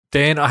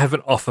Dan, I have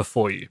an offer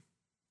for you.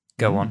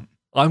 Go on.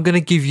 I'm going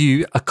to give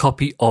you a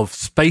copy of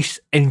Space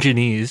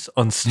Engineers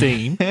on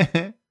Steam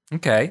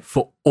Okay.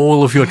 for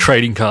all of your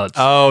trading cards.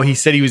 Oh, he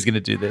said he was going to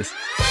do this.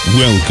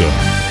 Welcome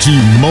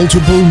to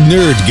Multiple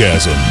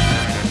Nerdgasm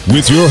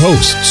with your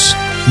hosts,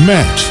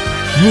 Matt,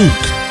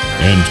 Luke,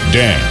 and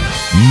Dan.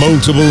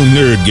 Multiple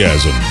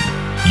Nerdgasm,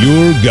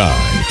 your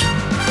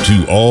guide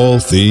to all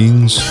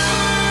things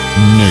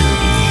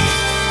nerdy.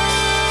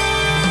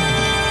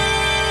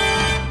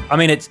 I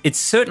mean, it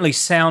certainly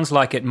sounds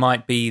like it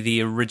might be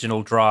the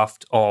original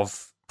draft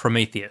of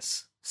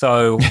Prometheus.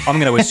 So I'm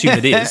going to assume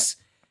it is.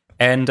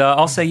 And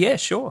I'll say, yeah,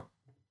 sure.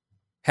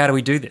 How do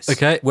we do this?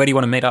 Okay. Where do you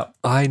want to meet up?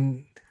 I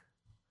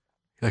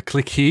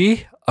click here.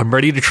 I'm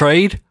ready to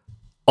trade.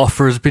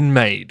 Offer has been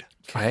made.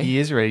 Okay. He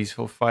is ready. He's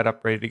full fired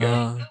up, ready to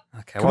go.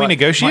 Okay. Can we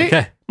negotiate?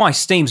 Okay. My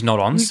Steam's not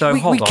on, so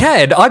hold we on.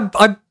 can.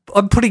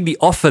 I'm putting the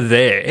offer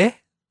there.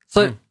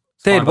 So, fine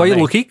Dan, by while you're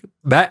me. looking,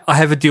 Matt, I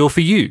have a deal for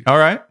you. All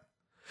right.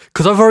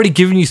 Because I've already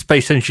given you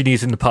Space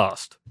Engineers in the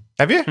past.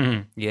 Have you?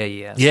 Mhm.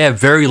 Yeah. Yeah,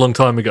 very long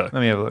time ago. Let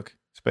me have a look.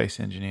 Space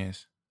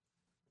Engineers.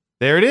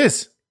 There it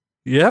is.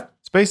 Yep.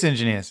 Space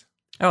Engineers.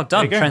 Oh,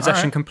 done. There you go. Transaction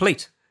All right.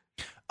 complete.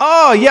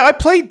 Oh, yeah, I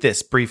played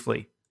this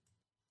briefly.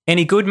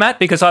 Any good, Matt?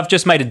 Because I've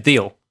just made a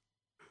deal.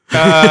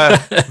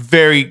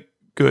 Very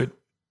good.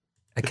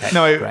 Okay.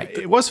 No, great.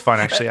 it was fun,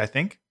 actually, I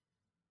think.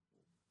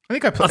 I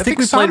think I think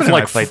we Simon played and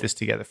like I played this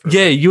together.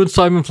 Yeah, you and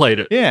Simon played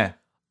it. Yeah.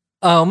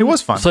 It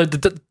was fun. So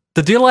the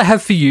deal I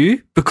have for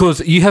you,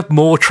 because you have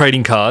more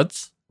trading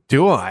cards.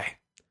 Do I?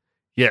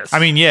 Yes. I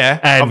mean, yeah,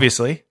 And-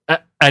 obviously.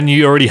 And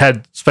you already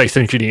had Space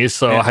Engineers,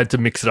 so Yeah. I had to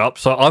mix it up.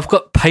 So I've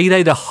got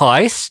Payday the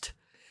Heist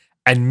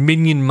and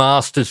Minion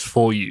Masters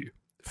for you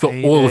for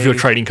all of your Payday.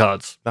 trading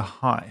cards. The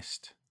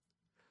Heist.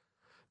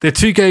 They're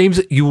two games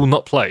you will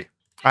not play.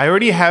 I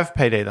already have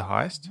Payday the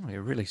Heist. Oh,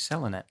 you're really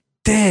selling it.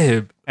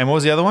 Damn. And what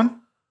was the other one?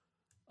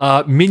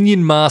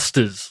 Minion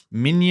Masters.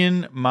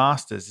 Minion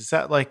Masters. Is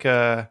that like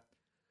a...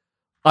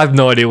 I have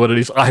no idea what it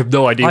is. I have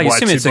no idea I why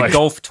assume it's in a my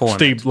golf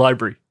tournament. Steam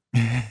library.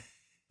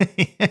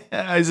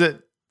 Is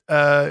it...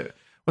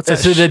 what's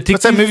It's that? an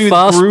What's that addictive movie with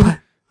fast Groom? pa-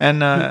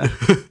 And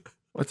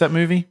what's that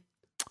movie?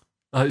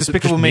 Is it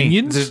Despicable just Me.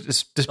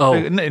 Minions?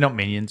 No, not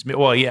Minions.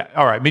 Well, yeah.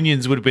 All right.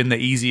 Minions would have been the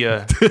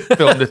easier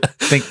film to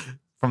think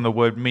from the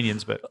word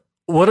Minions, but...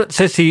 What it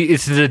says here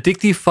is an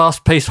addictive,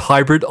 fast-paced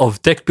hybrid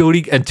of deck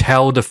building and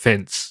tower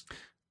defense.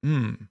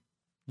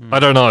 I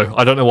don't know.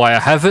 I don't know why I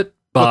have it,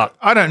 but Look,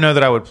 I don't know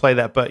that I would play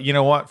that, but you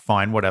know what?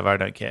 Fine, whatever. I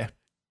don't care.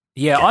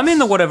 Yeah, I'm in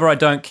the whatever I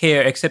don't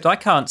care, except I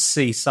can't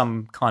see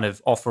some kind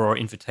of offer or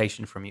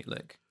invitation from you,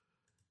 Luke.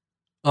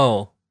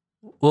 oh,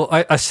 well,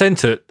 I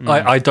sent it.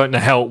 I don't know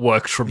how it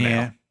works from Yeah.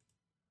 now.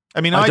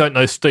 I mean, I don't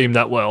know Steam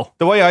that well.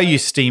 The way I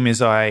use Steam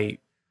is I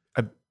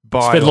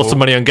buy... Spend lots of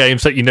money on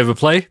games that you never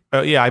play.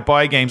 I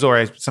buy games, or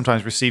I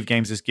sometimes receive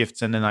games as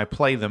gifts, and then I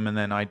play them, and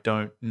then I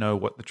don't know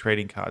what the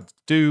trading cards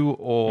do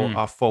or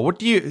are for. What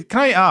do you... Can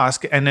I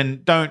ask? And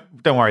then don't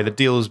worry, the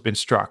deal has been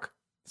struck,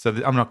 so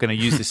I'm not going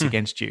to use this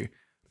against you.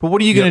 But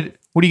what are you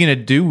gonna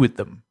do with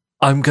them?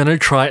 I'm going to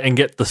try and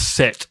get the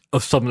set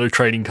of some of the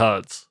trading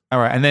cards. All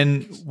right, and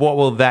then what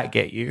will that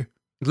get you?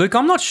 Luke,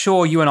 I'm not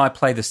sure you and I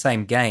play the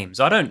same games.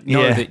 I don't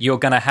know Yeah. that you're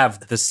going to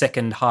have the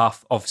second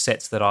half of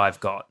sets that I've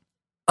got.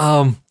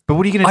 But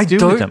what are you going I to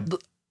do with them?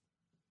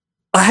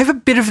 I have a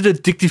bit of an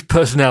addictive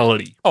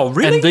personality. Oh,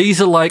 really? And these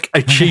are like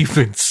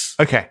achievements.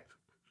 Okay,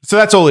 so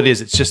that's all it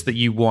is. It's just that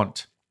you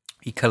want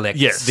He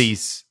collects. Yes.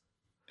 these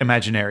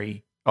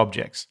imaginary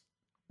objects.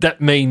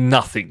 That mean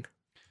nothing.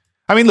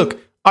 I mean, look,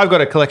 I've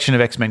got a collection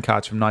of X-Men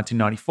cards from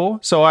 1994,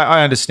 so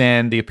I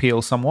understand the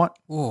appeal somewhat.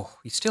 Oh,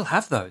 you still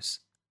have those.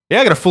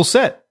 Yeah, I got a full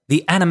set.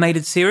 The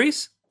animated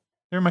series?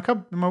 They're in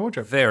my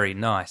wardrobe. Very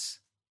nice.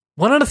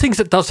 One of the things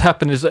that does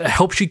happen is it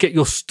helps you get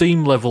your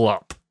Steam level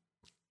up.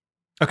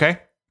 Okay.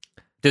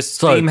 Does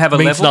So Steam have a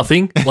means level?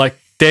 nothing. Like,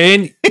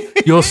 Dan,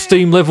 your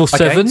Steam level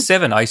 7. Okay,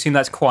 7. I assume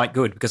that's quite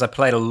good because I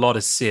played a lot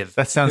of Civ.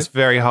 That sounds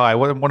very high.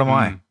 What am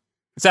I?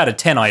 It's out of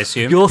 10, I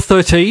assume. You're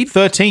 13.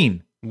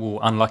 13. Ooh,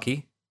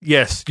 unlucky.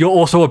 Yes. You're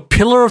also a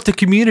pillar of the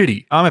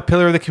community. I'm a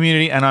pillar of the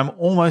community, and I'm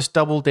almost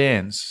double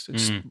Dan's.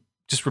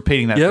 Just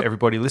repeating that Yep. for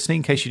everybody listening,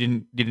 in case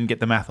you didn't get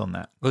the math on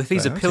that. Well, if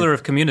he's So a that's pillar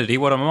of community,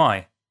 what am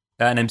I?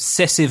 An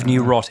obsessive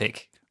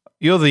neurotic.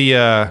 You're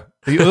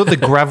the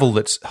gravel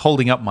that's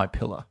holding up my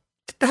pillar.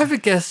 Have a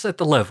guess at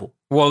the level.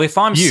 Well, if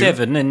I'm You?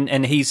 7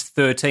 and he's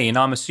 13,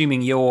 I'm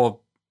assuming you're,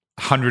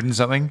 100 and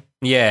something.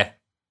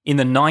 in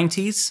the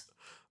 90s?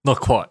 Not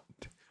quite.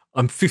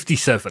 I'm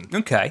 57.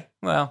 Okay,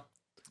 well,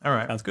 All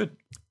right. sounds good.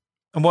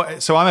 And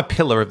what? So I'm a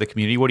pillar of the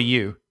community. What are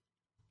you?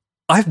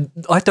 I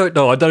don't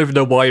know. I don't even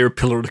know why you're a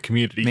pillar of the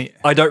community. Me-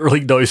 I don't really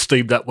know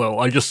Steam that well.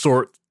 I just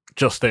saw it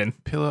just then.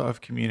 Pillar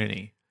of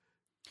community.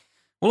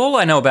 Well, all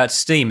I know about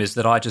Steam is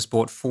that I just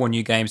bought 4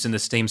 new games in the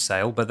Steam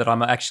sale, but that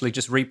I'm actually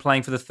just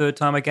replaying for the third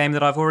time a game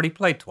that I've already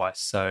played twice.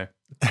 So,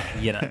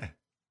 you know.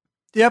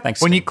 Yep.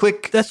 Thanks, When Steam. you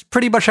click That's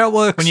pretty much how it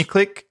works.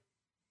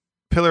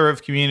 pillar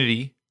of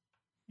community,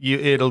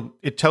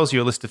 it tells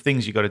you a list of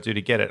things you got to do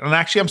to get it. And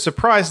actually, I'm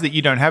surprised that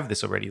you don't have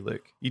this already,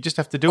 Luke. You just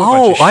have to do a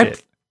bunch of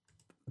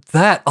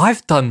shit.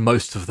 I've done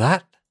most of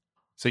that.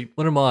 So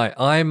what am I?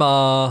 I'm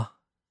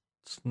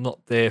it's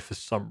not there for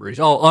some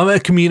reason. Oh, I'm a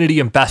community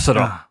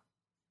ambassador.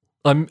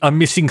 I'm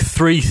missing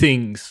 3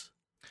 things.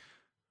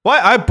 Well,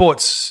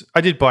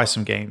 I did buy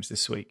some games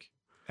this week,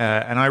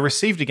 and I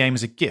received a game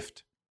as a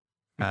gift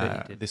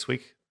this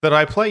week that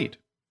I played.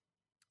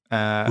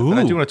 That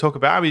I do want to talk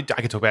about. I mean,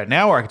 I can talk about it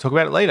now, or I can talk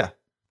about it later.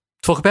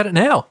 Talk about it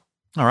now.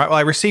 All right. Well,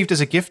 I received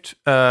as a gift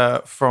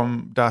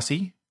from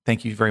Darcy.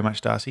 Thank you very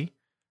much, Darcy.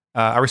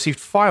 I received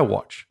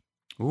Firewatch.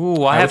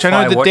 Ooh, I have which I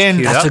know that Firewatch Dan-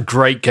 queued That's up. a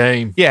great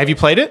game. Yeah, have you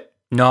played it?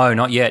 No,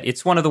 not yet.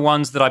 It's one of the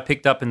ones that I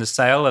picked up in the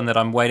sale and that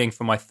I'm waiting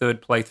for my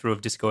 3rd playthrough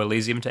of Disco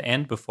Elysium to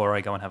end before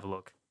I go and have a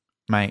look.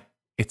 Mate,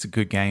 it's a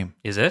good game.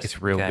 Is it?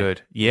 It's real Okay.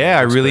 good. Yeah,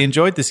 I really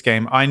enjoyed this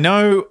game. I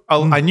know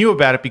I knew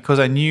about it because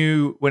I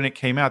knew when it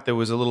came out there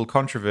was a little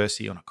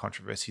controversy, or not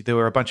controversy, there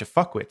were a bunch of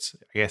fuckwits,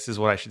 I guess is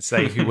what I should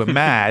say, who were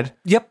mad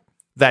Yep.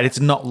 that it's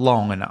not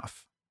long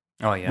enough.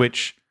 Oh, yeah.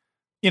 Which,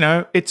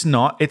 it's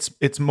not.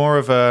 It's more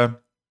of a...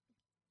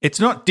 It's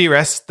not Dear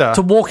Esther. It's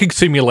a walking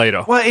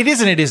simulator. Well, it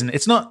isn't. It isn't.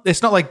 It's not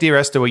like Dear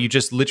Esther where you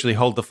just literally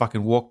hold the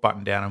fucking walk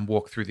button down and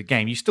walk through the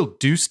game. You still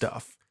do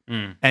stuff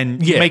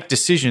and Yeah. make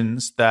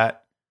decisions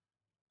that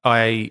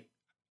I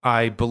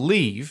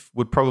believe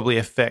would probably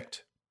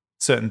affect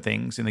certain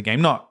things in the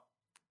game. Not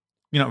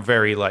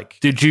very like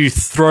Did you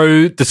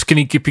throw the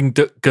skinny dipping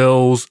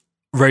girl's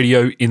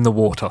radio in the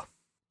water?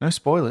 no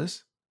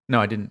spoilers. No,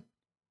 I didn't.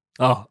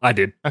 Oh, I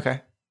did.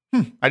 Okay.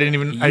 I didn't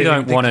even. You I didn't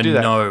don't think want to do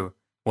that. know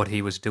what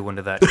he was doing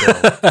to that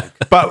girl. Luke.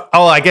 But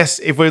I guess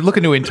if we're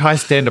looking to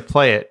entice Dan to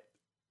play it,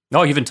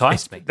 No, you've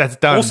enticed me. that's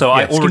done. Also,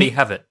 I Yeah, already skinny-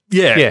 have it.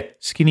 Yeah. Yeah,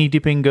 skinny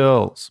dipping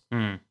girls.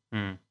 Mm,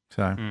 mm,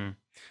 So mm.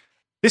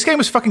 this game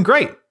was fucking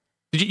great.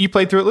 Did you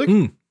played through it,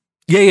 Luke?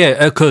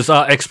 Yeah, because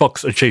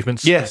Xbox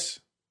achievements. Yes.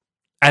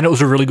 And it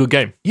was a really good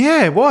game.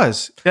 Yeah, it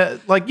was.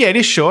 It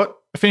is short.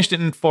 I finished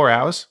it in 4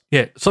 hours.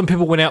 Yeah, some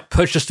people went out,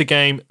 purchased the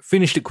game,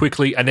 finished it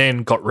quickly, and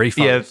then got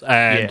refunds.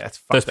 And that's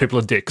fucked those up. people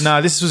are dicks.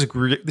 No, this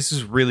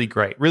is really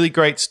great. Really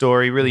great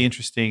story. Really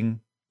interesting.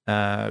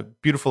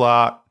 Beautiful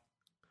art.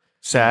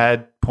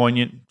 Sad,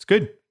 poignant. It's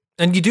good.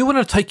 And you do want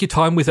to take your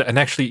time with it and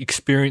actually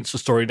experience the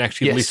story and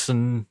actually Yes.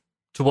 listen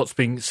to what's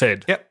being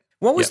said. Yep.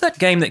 What was that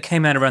game that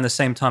came out around the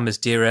same time as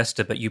Dear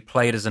Esther, but you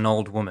played as an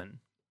old woman?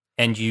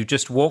 And you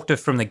just walked her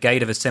from the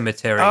gate of a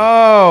cemetery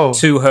Oh,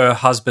 to her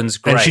husband's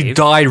grave. And she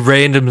died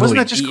randomly. wasn't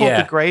that just called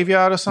Yeah. The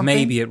Graveyard or something?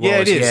 Maybe it was. Yeah,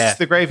 it is. Yeah. It's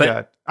The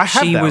Graveyard. I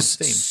have She that was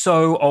on Steam.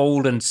 so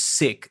old and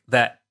sick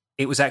that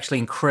it was actually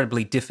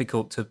incredibly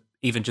difficult to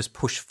even just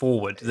push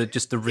forward.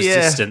 Just the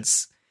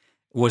resistance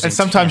was And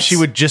sometimes she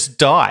intense. would just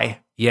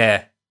die.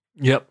 Yeah,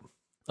 Yep.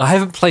 I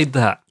haven't played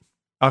that.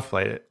 I've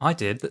played it. I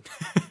did.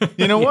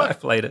 You know Yeah, what? I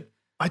played it.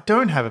 I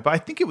don't have it, but I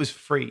think it was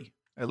free,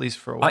 at least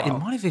for a while. It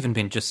might have even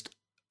been just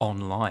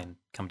online,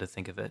 come to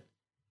think of it.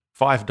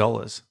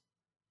 $5.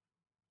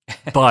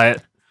 Buy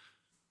it.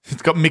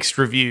 It's got mixed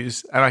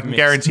reviews, and I can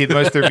guarantee that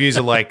most of the reviews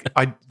are like,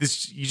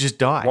 you just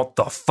die. What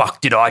the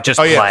fuck did I just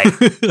Oh, yeah.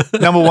 play?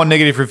 Number 1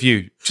 negative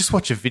review. Just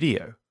watch a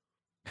video.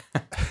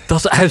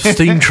 Does it have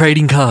Steam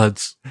trading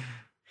cards?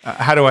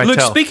 How do I Look,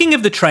 tell? speaking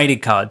of the trading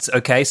cards,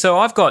 okay, so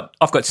I've got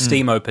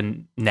Steam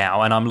open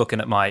now, and I'm looking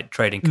at my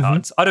trading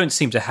cards. I don't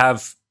seem to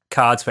have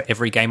cards for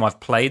every game I've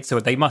played, so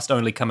they must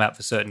only come out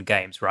for certain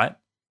games, right?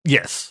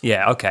 Yes.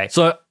 Yeah, okay.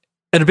 So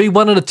it'll be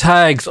one of the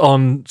tags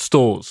on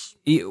stores.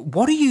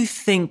 What do you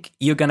think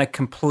you're going to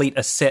complete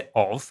a set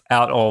of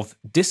out of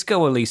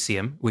Disco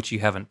Elysium, which you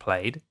haven't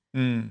played,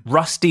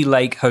 Rusty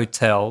Lake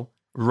Hotel,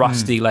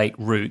 Rusty Lake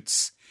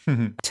Roots,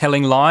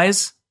 Telling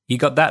Lies? You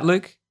got that,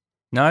 Luke?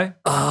 No?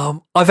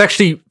 I've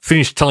actually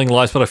finished Telling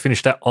Lies, but I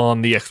finished that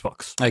on the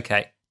Xbox.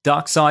 Okay.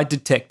 Dark Side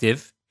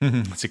Detective,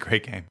 It's a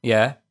great game.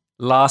 yeah.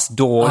 Last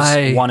Doors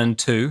 1 and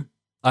 2.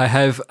 I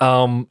have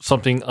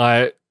something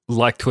I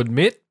like to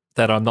admit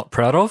that I'm not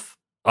proud of.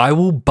 I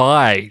will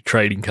buy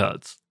trading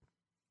cards.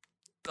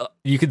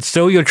 You can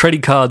sell your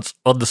trading cards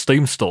on the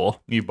Steam store.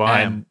 You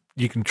buy and them.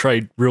 you can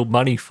trade real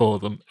money for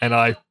them, and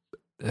I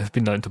have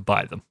been known to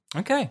buy them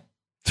Okay.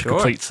 to Sure.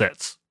 complete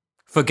sets.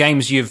 For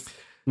games you've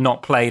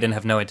not played and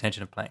have no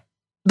intention of playing.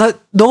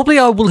 Normally,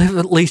 I will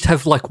at least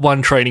have like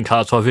one trading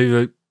card, so I've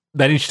either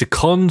managed to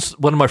con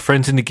one of my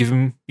friends into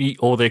giving me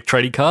all their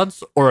trading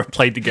cards, or I've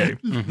played the game.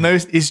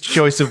 Notice his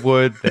choice of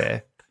word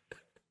there.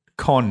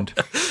 Conned.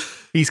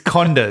 He's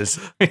conned us.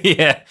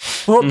 Yeah.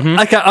 Well,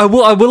 okay, I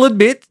will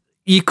admit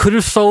you could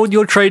have sold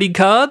your trading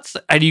cards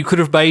and you could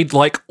have made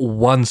like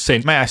 1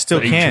 cent. Mate, I still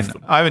for each can. of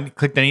them. I haven't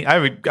clicked any. I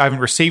haven't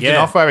received an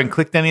Yeah. offer. I haven't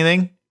clicked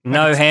anything.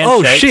 No Oh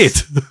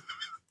handshakes.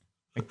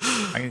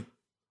 shit!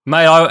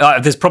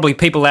 Mate, there's probably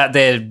people out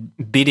there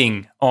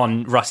bidding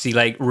on Rusty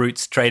Lake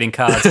Roots trading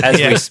cards as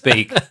Yeah. we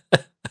speak.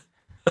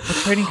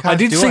 Trading cards I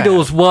did do see I there have?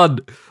 was one.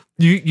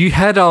 You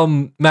had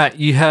Matt.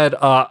 You had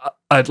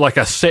like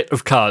a set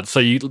of cards, so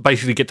you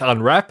basically get to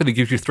unwrap and it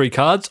gives you 3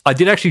 cards. I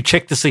did actually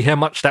check to see how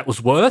much that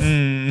was worth.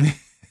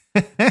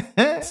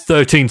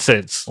 13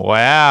 cents.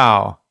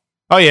 Wow.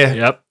 Oh yeah,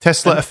 Yep.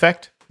 Tesla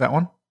Effect. That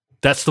one.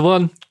 That's the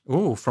one.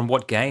 Ooh, from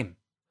what game?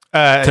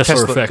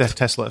 Tesla Effect. The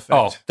Tesla Effect.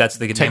 Oh, that's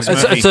the name. Text of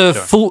the Murphy. It's a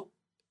Sure. full.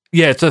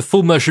 Yeah, it's a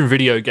full motion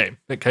video game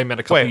that came out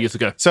a couple Wait. of years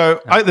ago.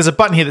 So there's a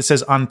button here that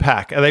says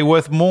unpack. Are they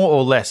worth more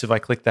or less if I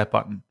click that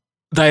button?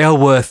 They are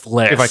worth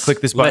less. If I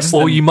click this button? Less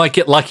or than- you might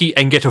get lucky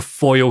and get a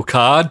foil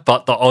card,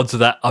 but the odds of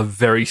that are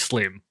very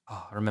slim.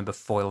 Oh, I remember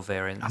foil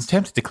variants. I'm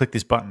tempted to click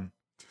this button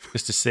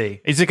just to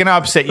see. Is it going to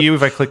upset you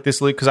if I click this,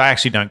 Luke? Because I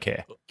actually don't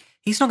care.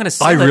 He's not going to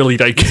sell I it. really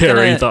don't He's care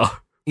gonna- either.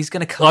 He's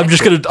going to I'm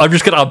just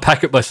gonna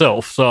unpack it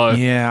myself. So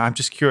Yeah, I'm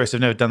just curious. I've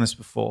never done this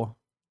before.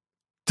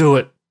 do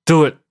it.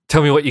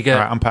 Tell me what you get.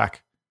 All right,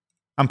 unpack.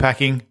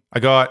 Unpacking. I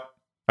got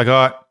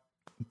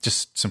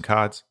just some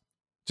cards.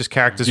 Just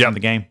characters Yep. from the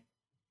game.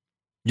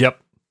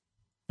 Yep,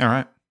 All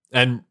right.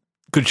 and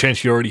good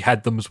chance you already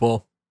had them as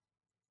well.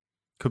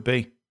 Could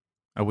be.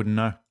 I wouldn't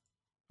know.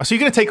 Oh, so you're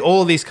going to take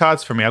all of these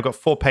cards from me. I've got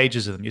 4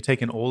 pages of them. You're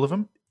taking all of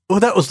them? Well,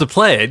 that was the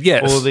plan.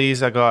 Yes. All of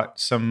these. I got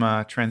some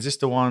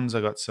Transistor ones.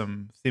 I got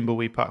some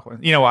Thimbleweed Park ones.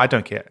 You know what? I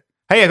don't care.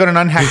 Hey, I got an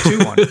Unhacked 2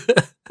 one.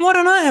 Why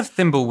don't I have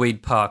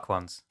Thimbleweed Park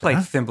ones? Played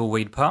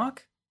Thimbleweed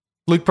Park.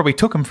 Luke probably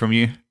took them from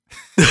you.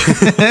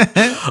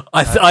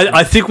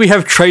 I think we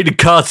have traded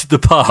cards in the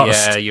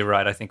past. Yeah, you're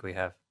right. I think we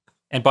have.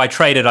 And by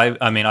traded,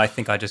 I mean I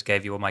think I just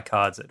gave you all my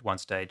cards at one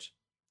stage.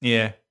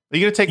 Yeah. Are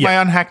you going to take my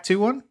Unhacked 2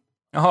 one?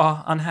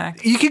 Oh,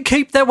 unhacked. You can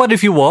keep that one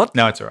if you want.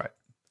 No, it's all right.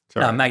 It's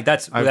all No, right. mate,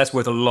 that's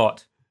worth a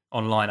lot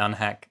online.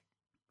 Unhack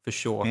for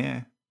sure.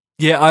 Yeah.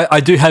 Yeah, I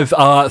do have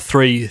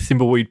 3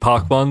 Thimbleweed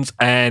Park ones,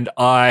 and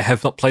I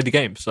have not played the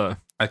game. So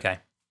Okay.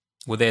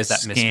 Well, there's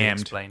that mystery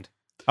Scammed. explained.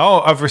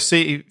 Oh, I've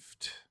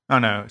received. Oh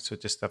no, so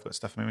just I've got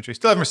stuff in my inventory.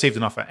 Still haven't received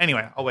an offer.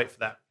 Anyway, I'll wait for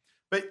that.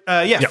 But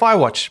yeah,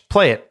 Firewatch,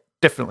 play it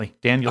definitely.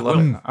 Dan, you'll love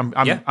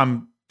it.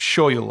 I'm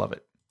sure you'll love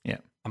it. Yeah,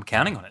 I'm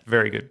counting on it.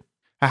 very good.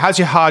 How's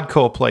your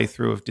hardcore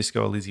playthrough of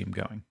Disco Elysium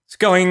going? It's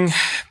going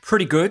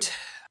pretty good.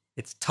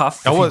 It's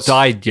tough. I have was- you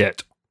died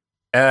yet?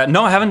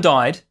 No, I haven't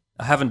died.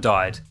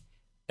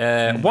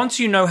 Once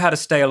you know how to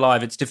stay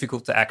alive, it's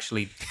difficult to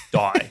actually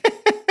die.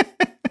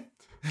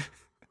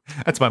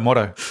 That's my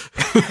motto.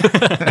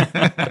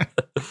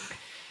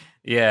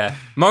 Yeah.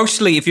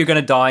 Mostly, if you're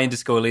going to die in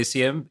Disco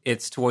Elysium,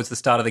 it's towards the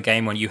start of the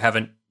game when you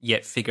haven't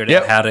yet figured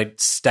out how to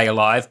stay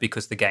alive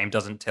because the game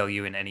doesn't tell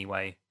you in any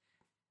way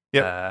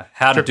how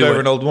to Tripped do over it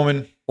an old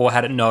woman. or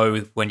how to know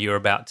when you're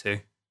about to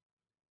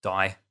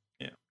die.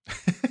 Yeah.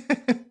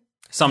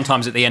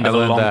 Sometimes at the end I of a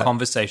learned long that.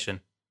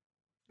 conversation.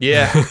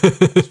 Yeah,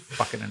 it's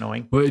fucking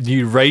annoying. When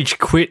you rage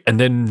quit and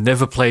then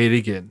never play it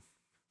again.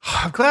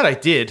 I'm glad I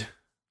did.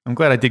 I'm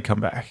glad I did come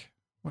back.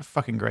 What a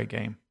fucking great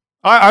game.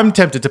 I'm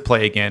tempted to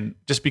play again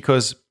just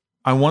because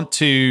I want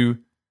to.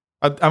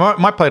 I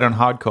might play it on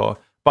hardcore,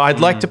 but I'd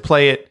like to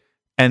play it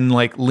and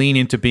like lean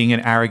into being an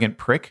arrogant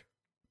prick,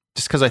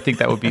 just because I think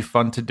that would be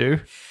fun to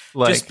do.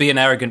 Like, Just be an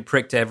arrogant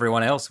prick to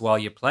everyone else while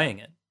you're playing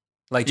it.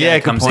 Like, Yeah,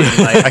 Jack good comes point.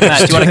 in like, I can "Matt,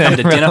 just do you want to do come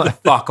to that dinner? around.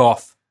 Fuck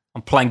off.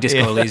 I'm playing Disco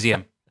Yeah.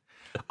 Elysium."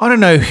 I don't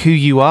know who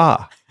you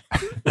are.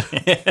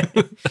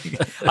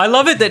 I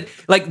love it that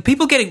like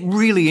people getting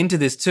really into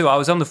this too. I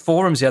was on the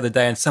forums the other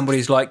day and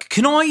somebody's like,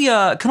 "Can I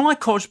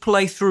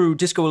cosplay through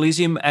Disco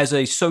Elysium as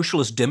a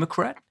socialist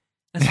Democrat?"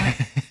 And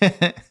it's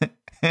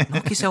like,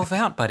 knock yourself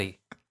out, buddy.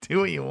 Do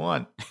what you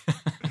want.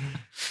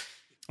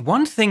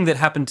 One thing that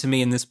happened to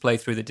me in this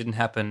playthrough that didn't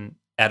happen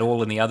at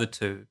all in the other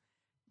two,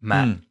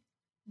 Matt,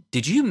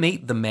 did you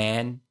meet the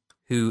man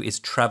who is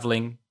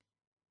traveling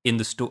in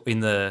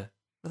the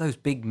what are those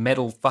big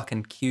metal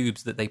fucking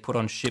cubes that they put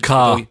on ships?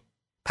 Car. with all-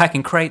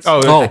 Packing crates?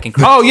 Oh, Packing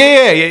crates. Oh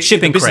yeah.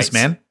 Shipping the crates.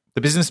 businessman.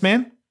 The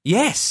businessman.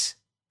 Yes.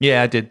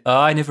 Yeah, I did.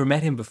 I never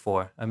met him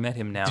before. I met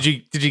him now.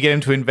 Did you get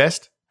him to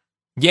invest?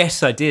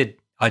 Yes, I did.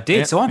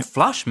 Yeah. So I'm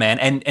flush, man.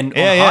 And on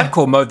Yeah.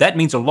 hardcore mode, that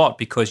means a lot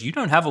because you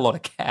don't have a lot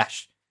of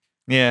cash.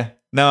 Yeah.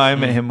 No, I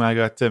met him when I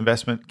got to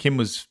investment. Kim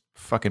was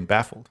fucking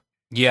baffled.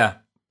 Yeah.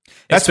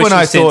 That's when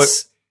I Especially thought.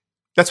 since-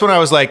 That's when I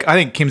was like, I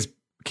think Kim's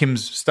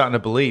starting to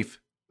believe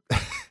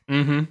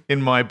Mhm.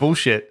 in my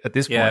bullshit at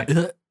this Yeah.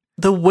 point.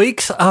 The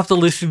weeks after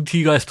listening to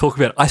you guys talk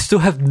about it, I still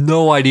have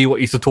no idea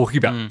what you're talking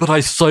about, but I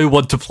so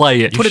want to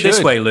play it. Put it this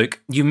should. way, Luke.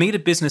 You meet a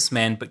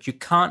businessman, but you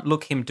can't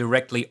look him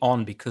directly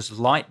on because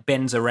light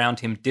bends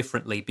around him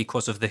differently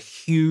because of the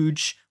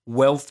huge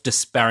wealth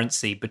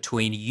disparity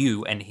between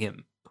you and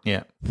him.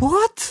 Yeah.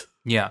 What?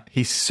 Yeah.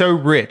 He's so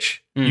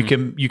rich, you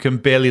can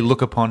barely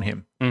look upon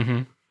him.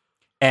 Mm-hmm.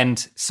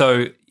 And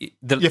so You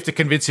have to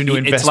convince him to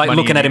invest it's like money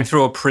looking in at him you.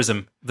 through a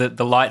prism.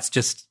 The lights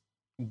just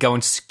go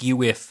and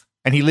skew if.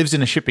 And he lives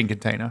in a shipping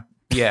container.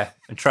 Yeah,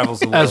 and travels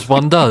the world. As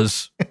one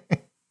does.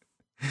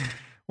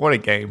 What a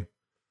game.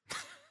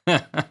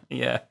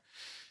 Yeah.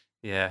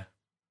 Yeah.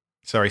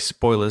 Sorry,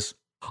 spoilers.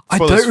 I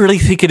Spoilers. don't really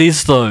think it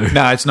is, though.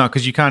 No, it's not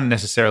because you can't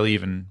necessarily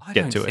even I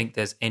get don't to think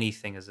there's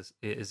anything as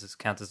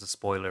counts as a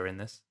spoiler in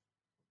this.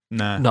 it.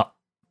 No. No.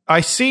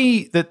 I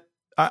see that.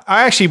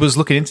 I actually was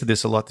looking into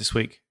this a lot this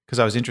week because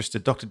I was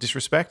interested. Dr.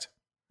 Disrespect.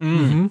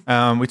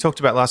 Mm-hmm. We talked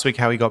about last week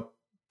how he got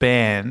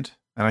banned,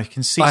 and I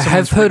can see. I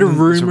have someone's heard a written-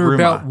 there's rumor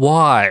about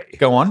why.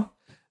 Go on.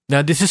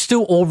 Now, this is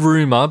still all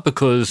rumor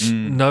because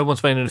no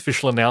one's made an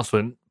official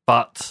announcement,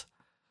 but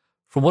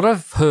from what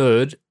I've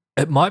heard,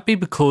 it might be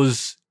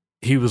because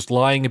he was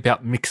lying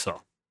about Mixer.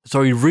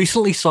 So he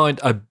recently signed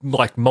a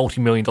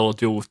multi-million-dollar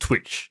deal with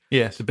Twitch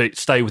Yes. to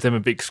stay with them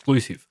and be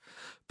exclusive.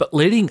 But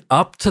leading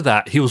up to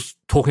that, he was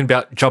talking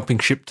about jumping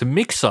ship to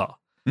Mixer.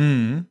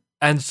 Mm.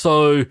 And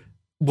so,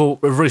 it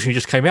recently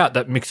just came out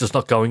that Mixer's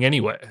not going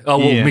anywhere. Oh,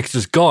 well, Yeah.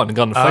 Mixer's gone and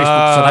gone to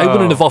Facebook. So they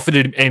wouldn't have offered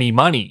him any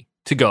money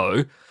to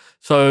go.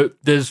 So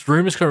there's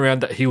rumors going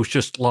around that he was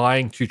just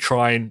lying to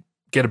try and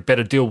get a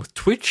better deal with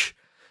Twitch.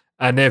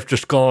 And they've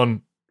just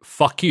gone,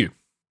 fuck you.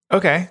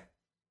 Okay.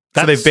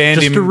 That's so they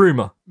banned just him. a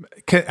rumor.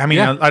 I mean,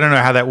 Yeah. I don't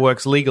know how that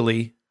works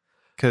legally.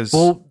 Because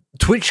Well,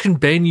 Twitch can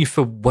ban you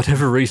for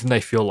whatever reason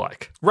they feel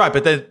like. right,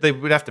 but they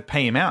would have to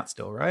pay him out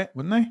still, right?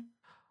 Wouldn't they?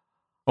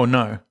 Or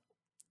no?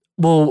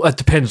 Well, it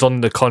depends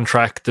on the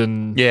contract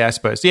and... Yeah, I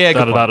suppose. Yeah,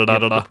 good point.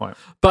 Da-da-da-da-da-da. Yeah, good point.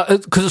 But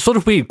because it's sort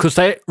of weird because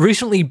they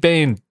recently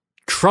banned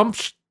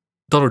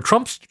Donald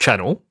Trump's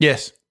channel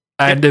Yes.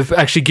 and they've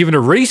actually given a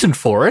reason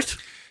for it.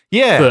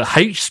 Yeah. For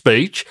hate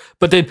speech,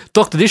 but then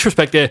Dr.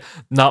 Disrespect there,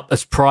 no,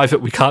 it's private,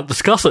 we can't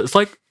discuss it. It's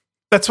like,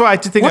 That's why I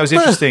did think What that was the-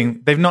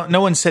 interesting.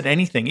 No one said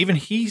anything. Even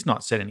he's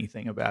not said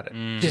anything about it.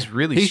 Which is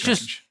really He's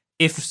strange.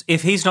 just-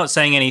 If he's not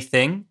saying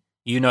anything,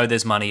 you know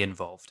there's money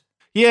involved.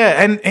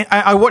 Yeah, and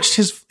I watched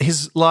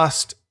his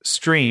last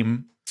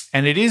stream,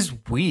 and it is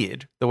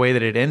weird the way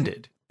that it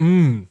ended.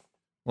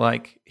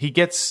 Like, he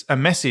gets a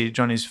message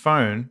on his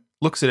phone,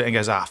 looks at it and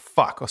goes,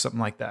 fuck, or something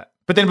like that.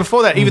 But then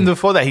before that, even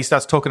before that, he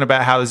starts talking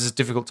about how this is a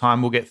difficult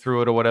time, we'll get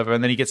through it or whatever,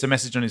 and then he gets a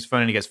message on his phone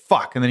and he goes,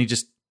 fuck, and then he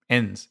just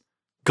ends.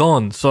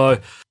 gone. So,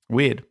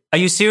 Weird. Are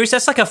you serious?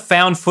 That's like a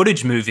found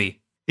footage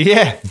movie.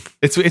 Yeah,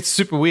 it's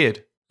super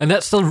weird. and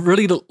that's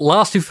really the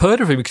last we've heard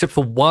of him, except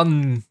for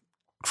one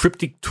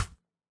cryptic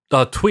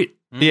tweet.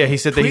 Yeah, he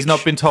said that he's not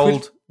Twitch- been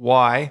told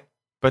why,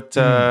 but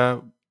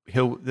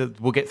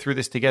we'll get through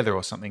this together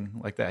or something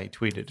like that. He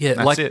tweeted. Yeah, And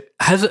that's like, it.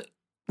 has it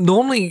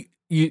normally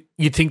you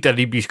think that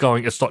he'd be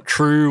going, it's not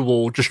true,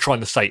 or just trying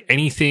to say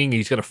anything,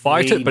 he's going to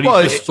fight it, but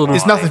Well, he's just sort of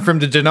there's nothing for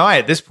him to deny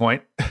at this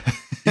point.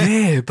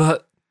 yeah,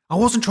 but I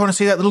wasn't trying to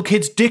see that little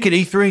kid's dick at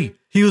E3.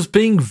 he was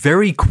being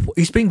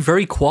he's being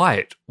very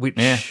quiet, which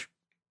Yeah.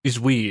 is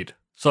weird.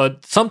 So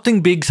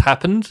something big's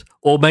happened,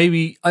 or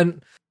maybe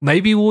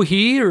we'll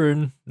hear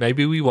and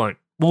maybe we won't.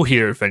 We'll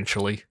hear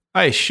eventually.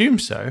 I assume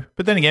so,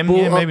 but then again, Well,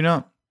 yeah, maybe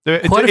not.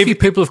 Quite a few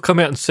people have come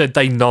out and said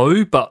they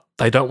know, but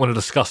they don't want to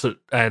discuss it,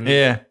 and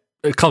Yeah,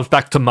 it comes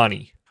back to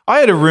money. I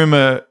had a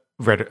rumor.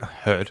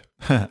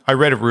 I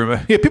read a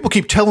rumor. Yeah, people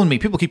keep telling me.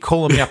 People keep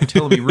calling me up and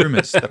telling me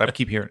rumors that I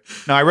keep hearing.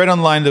 No, I read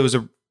online there was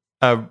a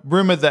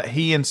rumor that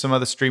he and some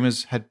other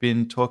streamers had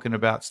been talking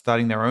about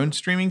starting their own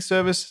streaming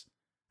service,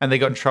 and they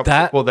got in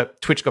trouble.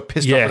 That Twitch got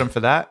pissed off Yeah. at them for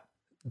that.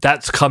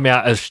 That's come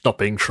out as not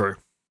being true.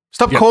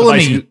 Stop Yeah, calling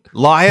me basically-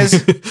 liars.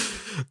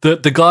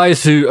 The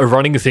guys who are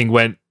running the thing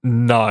went,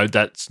 no,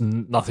 that's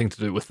nothing to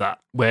do with that.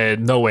 We're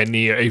nowhere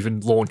near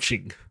even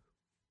launching.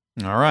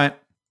 All right.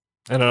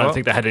 And I don't Well-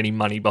 think they had any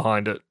money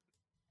behind it.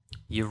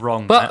 You're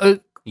wrong, But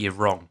Matt. You're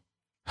wrong.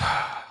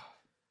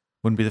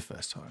 Wouldn't be the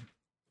first time.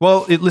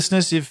 Well,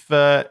 listeners, if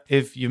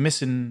you're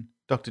missing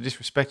Dr.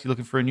 Disrespect, you're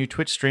looking for a new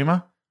Twitch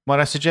streamer, might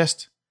I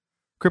suggest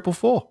Cripple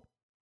 4?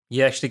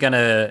 You actually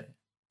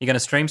you're gonna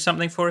stream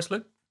something for us,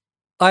 Luke?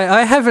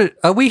 I have it.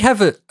 We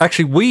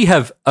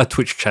have a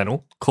Twitch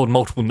channel called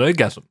Multiple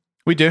Nerdgasm.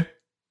 We do.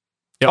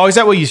 Yep. Oh, is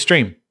that where you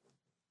stream?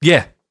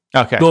 Yeah.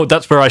 Okay. Well,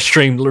 that's where I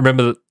streamed.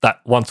 Remember that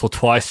once or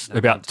twice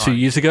about 2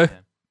 years ago?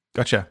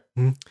 Gotcha.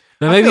 Now,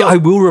 maybe I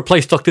will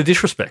replace Dr.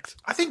 Disrespect.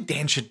 I think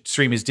Dan should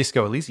stream his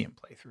Disco Elysium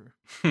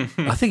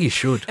playthrough. I think he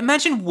should.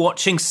 Imagine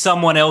watching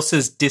someone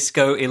else's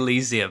Disco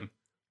Elysium.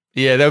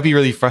 Yeah, that would be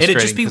really frustrating.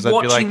 It'd just be 'cause I'd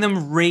watching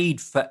them read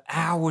for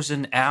hours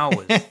and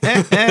hours.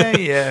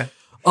 yeah.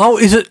 Oh,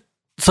 is it?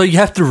 So you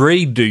have to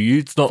read, do you?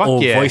 It's not Fuck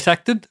all yeah. voice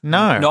acted?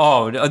 No.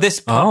 No,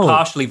 this Oh.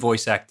 partially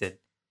voice acted.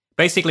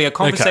 Basically, a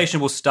conversation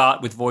will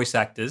start with voice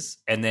actors,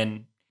 and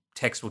then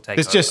text will take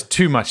There's over. just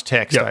too much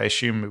text. Yeah. I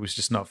assume it was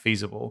just not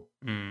feasible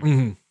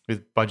Mhm.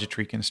 with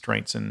budgetary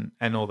constraints and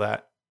all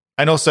that.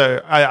 And also,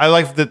 I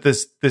like that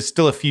there's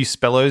still a few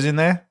spellos in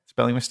there,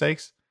 spelling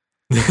mistakes,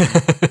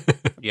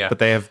 yeah. but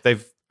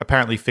they've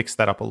apparently fixed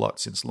that up a lot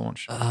since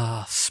launch.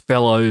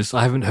 Spellos.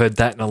 I haven't heard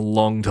that in a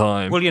long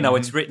time. Well,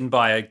 it's written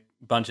by a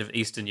bunch of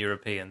Eastern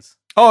Europeans.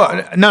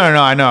 Oh no!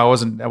 I know. I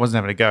wasn't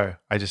having a go.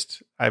 I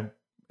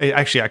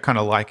kind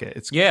of like it.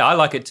 It's Yeah, I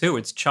like it too.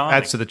 It's charming.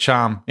 adds to the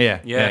charm. Yeah,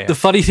 Yeah. The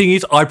funny thing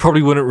is, I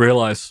probably wouldn't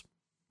realize.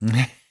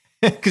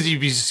 because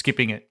you'd be just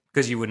skipping it.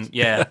 Because you wouldn't,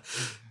 yeah.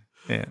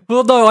 Yeah.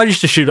 Well, no, I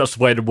just assume that's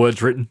the way the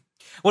word's written.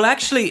 Well,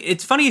 actually,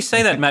 it's funny you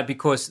say that, Matt,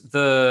 because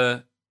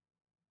the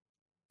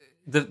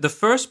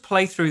first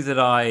playthrough that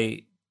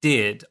I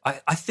did,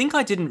 I think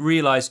I didn't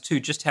realize too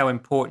just how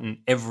important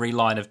every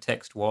line of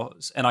text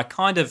was, and I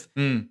kind of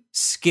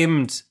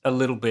skimmed a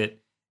little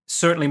bit,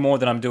 certainly more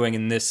than I'm doing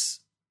in this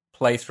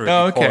playthrough.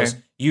 Oh, okay. Because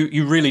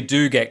you really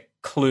do get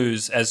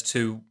clues as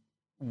to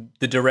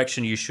the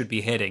direction you should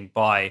be heading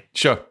by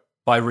Sure.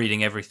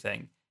 reading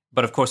everything.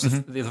 But of course,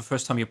 the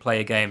first time you play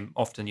a game,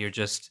 often you're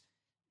just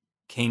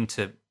keen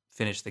to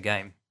finish the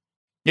game.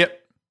 Yep.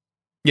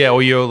 Yeah,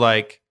 or you're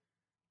like,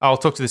 I'll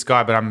talk to this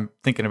guy, but I'm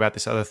thinking about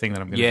this other thing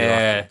that I'm going to do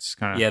afterwards.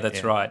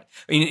 That's right.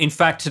 In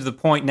fact, to the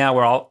point now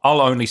where I'll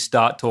only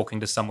start talking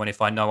to someone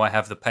if I know I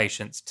have the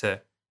patience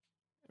to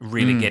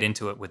really get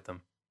into it with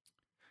them.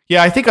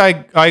 Yeah, I think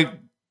I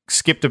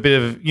skipped a bit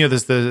of,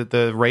 there's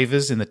the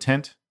ravers in the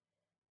tent.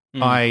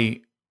 I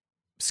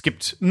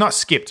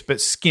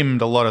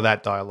skimmed a lot of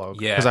that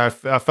dialogue. Yeah. Because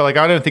I felt like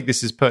I don't think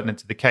this is pertinent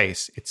to the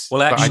case.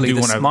 Well, actually,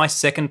 this is my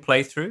second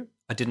playthrough.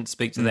 I didn't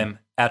speak to them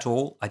at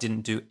all. I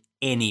didn't do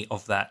any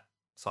of that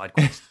side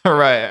quest.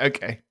 Right,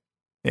 okay.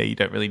 Yeah, you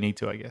don't really need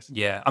to, I guess.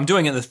 Yeah, I'm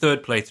doing it the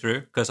third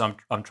playthrough because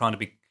I'm trying to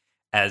be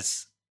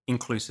as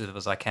inclusive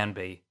as I can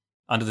be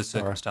under the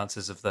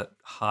circumstances of the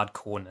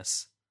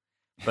hardcoreness.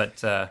 But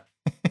the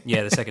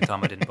second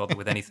time I didn't bother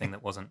with anything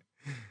that wasn't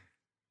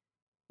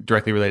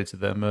directly related to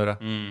the murder.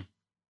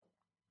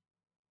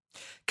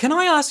 Can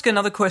I ask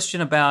another question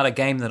about a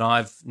game that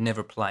I've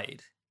never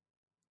played?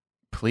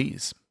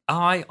 Please.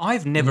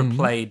 I've never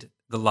played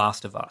The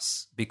Last of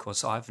Us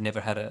because I've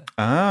never had a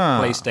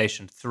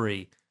PlayStation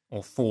 3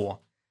 or 4.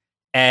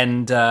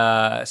 And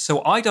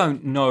so I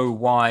don't know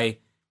why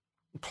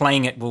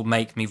playing it will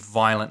make me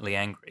violently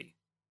angry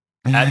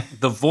at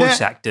the voice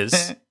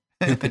actors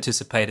who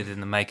participated in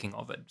the making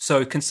of it.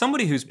 So can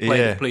somebody who's played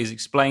it please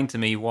explain to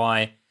me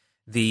why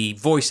the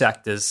voice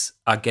actors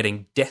are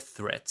getting death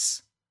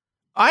threats?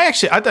 I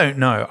don't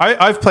know.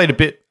 I've played a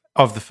bit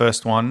of the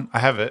first one. I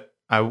have it.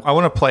 I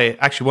want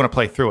to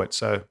play through it.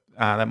 So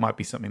that might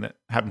be something that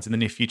happens in the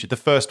near future. The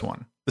first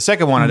one. The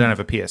second one, I don't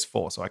have a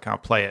PS4, so I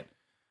can't play it.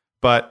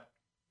 But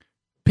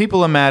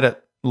people are mad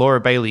at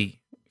Laura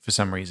Bailey for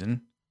some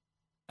reason.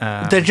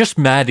 They're just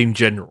mad in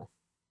general.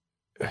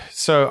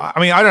 So, I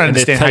mean, I don't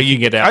understand how you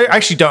get out. I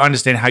actually don't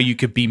understand how you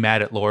could be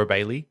mad at Laura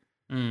Bailey.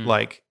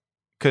 Like,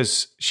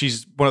 because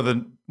she's one of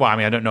the, well, I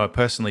mean, I don't know her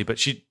personally, but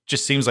she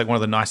just seems like one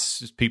of the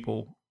nicest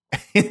people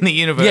in the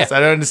universe. Yeah.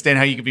 I don't understand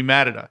how you could be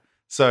mad at her.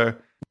 So,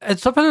 and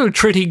some people are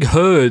treating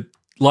her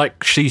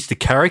like she's the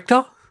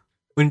character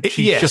when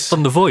she's just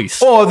on The Voice.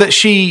 Or that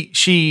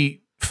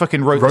she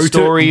fucking wrote the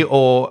story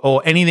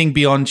or anything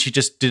beyond she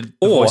just did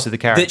the voice of the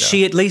character. That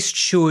she at least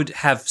should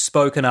have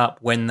spoken up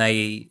when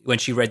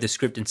she read the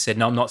script and said,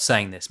 no, I'm not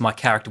saying this. My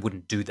character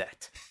wouldn't do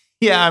that.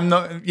 Yeah, I'm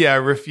not. Yeah, I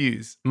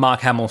refuse.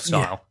 Mark Hamill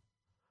style. Yeah.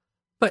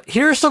 But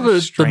here are some of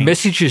the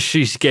messages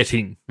she's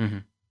getting.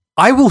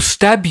 I will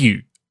stab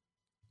you.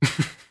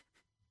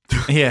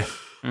 Yeah.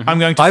 I'm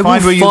going to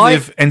find where you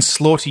live and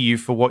slaughter you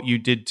for what you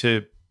did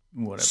to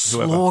whoever.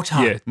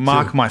 Slaughter. Yeah,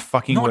 Mark my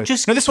fucking Not words.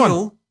 just no, this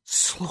kill, one.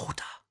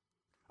 slaughter.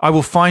 I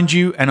will find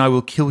you and I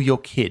will kill your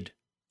kid.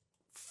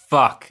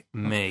 Fuck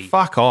me.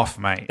 Fuck off,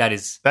 mate.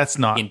 That's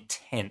not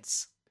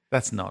intense.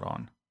 That's not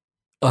on.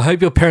 I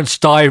hope your parents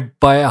die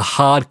by a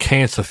hard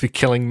cancer for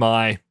killing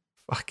my...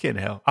 Fucking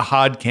hell. A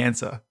hard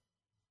cancer.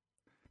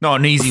 Not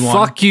an easy one.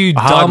 Fuck you,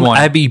 dumb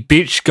Abby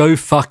bitch. Go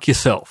fuck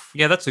yourself.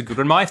 Yeah, that's a good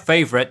one. My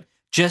favourite,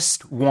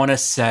 just want to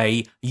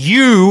say,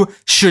 you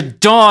should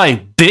die,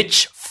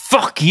 bitch.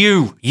 Fuck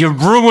you. You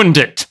ruined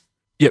it.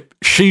 Yep,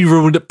 she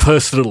ruined it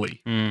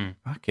personally.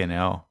 Fucking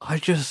hell.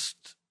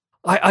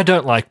 I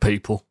don't like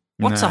people.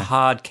 What's a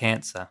hard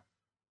cancer?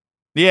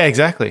 Yeah,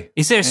 exactly.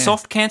 Is there a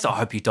soft cancer? I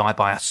hope you die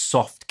by a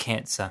soft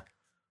cancer.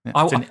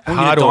 I want you to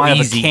hard die or of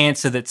easy. a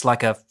cancer that's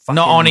like a fucking...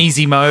 Not on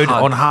easy mode,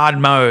 on hard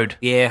mode.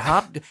 Yeah,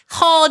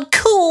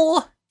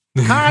 hardcore.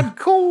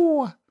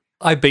 Hardcore.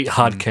 I beat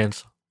hard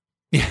cancer.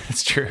 Yeah,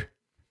 that's true.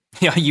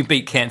 Yeah, you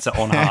beat cancer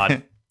on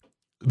hard.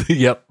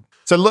 Yep.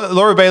 So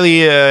Laura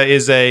Bailey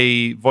is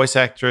a voice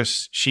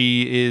actress.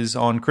 She is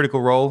on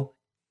Critical Role,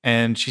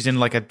 and she's in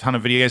like a ton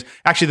of video games.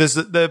 Actually, there's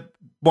the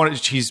one.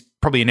 She's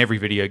probably in every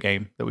video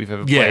game that we've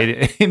ever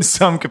played in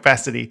some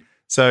capacity.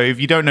 So if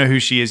you don't know who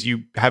she is,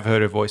 you have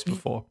heard her voice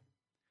before.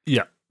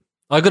 Yeah.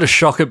 I got a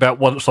shock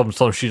about some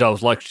stuff she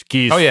does, like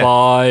Gears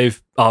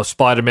 5,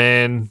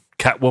 Spider-Man,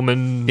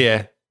 Catwoman.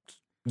 Yeah.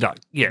 No,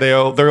 yeah. They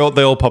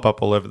all pop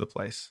up all over the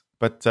place.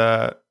 But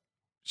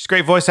she's a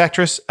great voice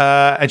actress,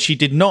 and she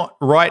did not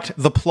write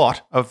the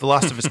plot of The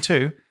Last of Us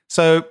 2,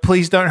 so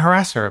please don't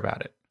harass her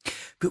about it.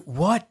 But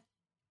what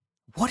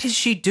does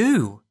she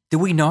do? Do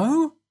we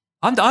know?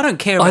 I don't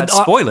care about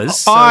spoilers.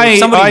 So I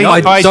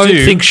don't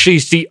do. think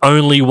she's the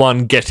only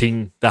one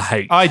getting the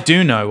hate. I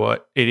do know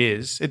what it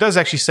is. It does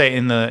actually say it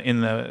in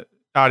the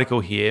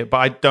article here, but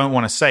I don't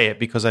want to say it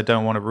because I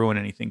don't want to ruin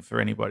anything for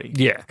anybody.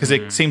 Yeah. Because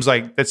it seems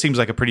like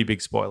a pretty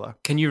big spoiler.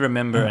 Can you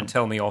remember and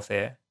tell me off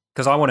air?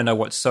 Because I want to know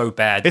what's so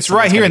bad. It's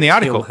right here in the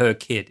article. Her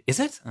kid. Is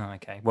it? Oh,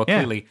 okay. Well,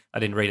 clearly I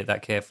didn't read it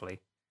that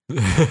carefully.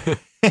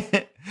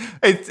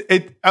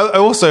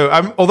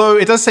 Although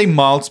it does say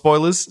mild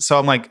spoilers, so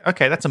I'm like,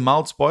 okay, that's a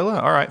mild spoiler.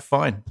 All right,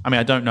 fine. I mean,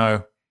 I don't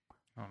know.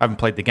 I haven't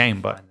played the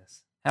game, but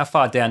how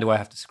far down do I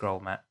have to scroll,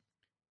 Matt?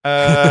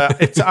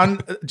 It's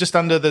just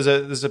under.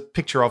 There's a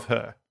picture of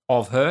her.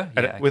 Of her,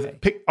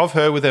 of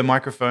her with her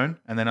microphone,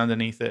 and then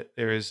underneath it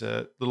there is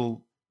a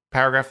little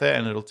paragraph there,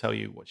 and it'll tell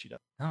you what she does.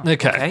 Oh,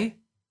 okay.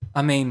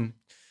 I mean,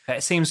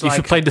 It seems If like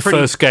you played a the pretty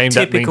first game, that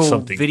means typical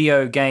something.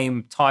 video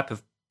game type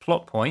of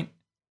plot point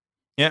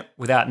Yeah,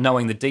 without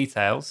knowing the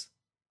details.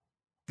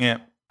 yeah.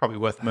 Probably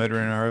worth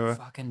murdering her over.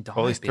 Fucking die,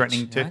 Well, he's bitch.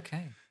 threatening to.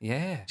 Okay,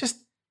 yeah. Just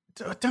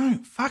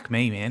don't fuck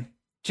me, man.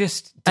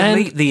 Just And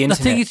delete the the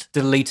thing internet. is-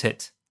 Delete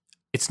it.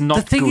 It's not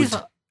The thing good. is,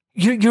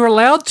 you're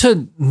allowed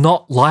to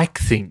not like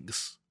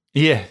things.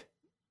 Yeah.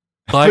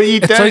 Like, But you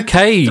it's don't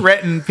okay.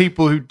 threaten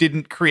people who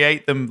didn't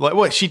create them. Like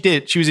what she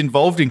did, she was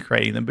involved in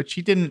creating them, but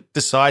she didn't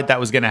decide that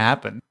was going to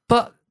happen.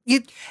 But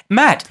you,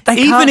 Matt, They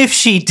even can't- if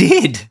she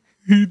did,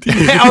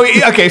 Oh,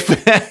 okay.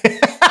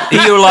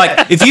 you're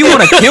like, if you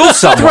want to kill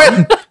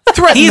someone,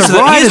 threaten here's the the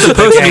writers of the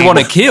person you game. want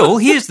to kill.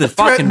 Here's the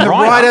fucking Threaten the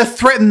writer. writer,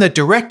 threaten the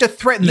director,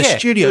 threaten the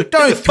studio.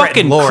 Don't the threaten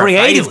fucking Laura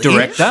creative Bailey.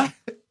 director.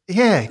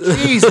 Yeah,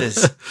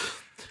 Jesus.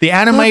 The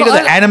animator No, but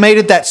that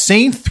animated that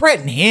scene,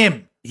 threaten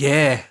him.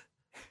 Yeah.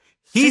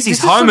 Here's his this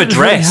is home something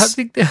really address.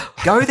 happening now.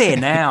 Go there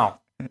now.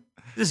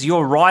 This is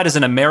your right as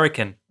an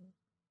American.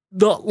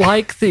 Not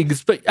like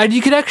things, and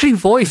you can actually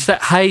voice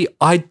that. Hey,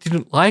 I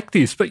didn't like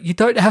this, but you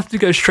don't have to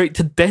go straight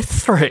to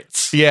death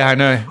threats. Yeah, I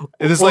know.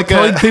 There's Or like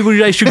telling a people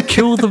they should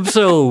kill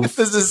themselves.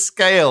 there's a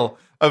scale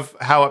of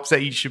how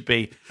upset you should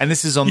be, and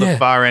this is on the Yeah.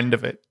 far end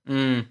of it.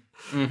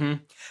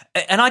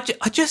 And I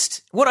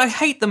just, what I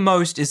hate the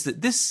most is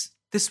that this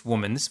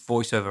woman, this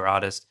voiceover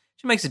artist,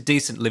 she makes a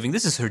decent living.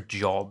 This is her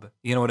job.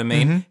 You know what I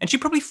mean? Mm-hmm. And she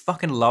probably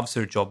fucking loves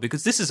her job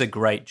because this is a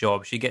great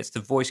job. She gets to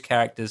voice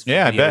characters for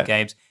Yeah, I video bet.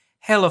 games.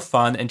 Hella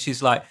fun. And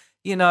she's like,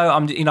 I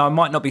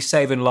might not be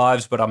saving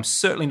lives, but I'm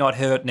certainly not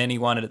hurting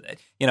anyone.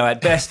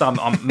 At best,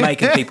 I'm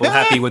making people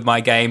happy with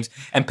my games.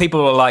 And people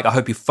are like, I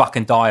hope you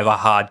fucking die of a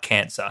hard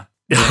cancer.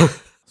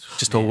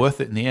 Just all worth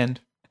it in the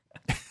end.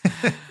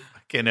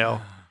 Fucking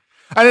hell.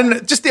 And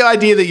then just the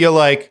idea that you're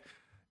like,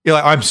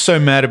 I'm so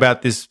mad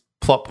about this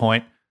plot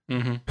point.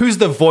 Who's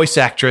the voice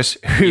actress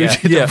who Yeah.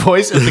 did the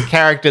voice of the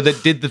character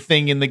that did the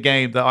thing in the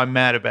game that I'm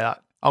mad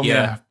about? I'm Yeah.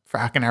 gonna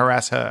fucking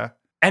harass her.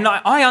 And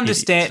I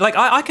understand, like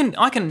I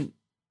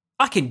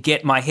can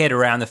get my head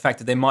around the fact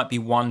that there might be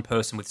one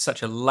person with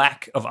such a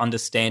lack of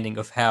understanding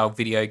of how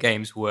video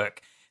games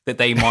work that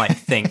they might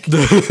think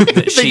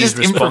that she's just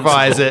responsible.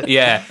 improvise it.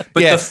 Yeah,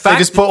 but Yeah, the fact they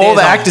just that put all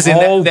the there's actors a in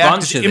whole there. The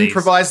bunch actors of these-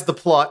 improvise the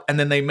plot and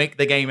then they make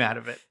the game out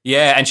of it.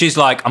 Yeah, and she's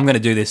like, "I'm going to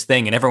do this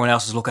thing," and everyone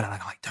else is looking at her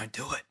like, "Don't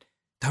do it,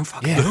 don't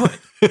fucking do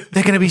it."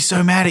 They're gonna be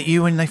so mad at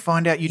you when they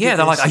find out you Yeah, did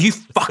they're this. like, "Are you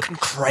fucking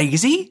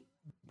crazy?"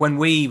 When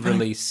we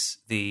release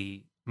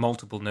the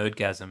Multiple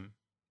Nerdgasm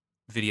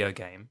video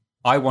game,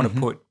 I want to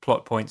put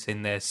plot points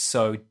in there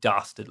so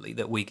dastardly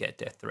that we get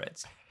death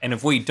threats. And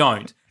if we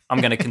don't, I'm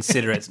going to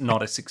consider it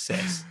not a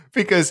success.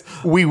 because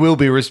we will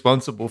be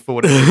responsible for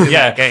what it is in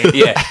that game.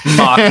 Yeah,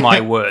 mark my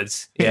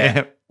words.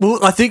 Yeah. Well,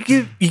 I think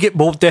you get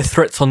more death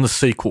threats on the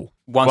sequel.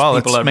 Once Well,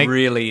 people let's are make-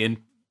 really in.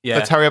 Yeah.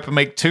 Let's hurry up and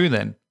make 2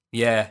 then.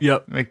 Yeah.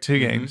 Yep. Make 2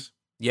 games.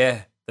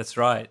 Yeah, that's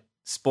right.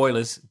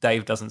 Spoilers,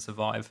 Dave doesn't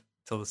survive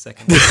till the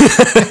second.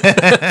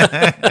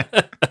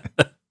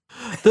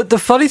 The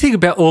funny thing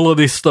about all of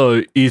this,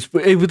 though, is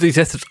with these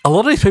assets, a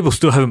lot of these people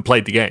still haven't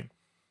played the game.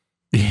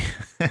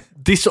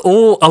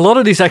 A lot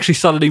of this actually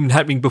started even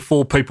happening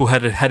before people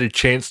had a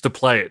chance to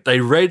play it. They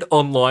read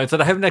online, so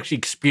they haven't actually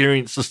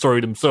experienced the story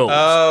themselves.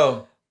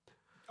 Oh,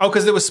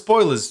 because there were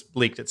spoilers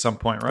leaked at some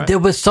point, right? There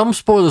were some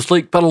spoilers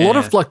leaked, but a lot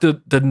Yeah. of like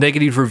the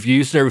negative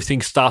reviews and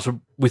everything started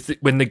with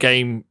when the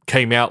game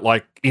came out,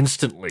 like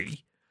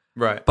instantly.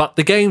 Right. But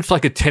the game's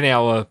like a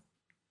 15-hour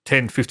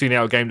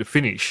game to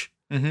finish.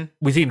 Mm-hmm.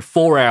 Within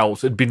 4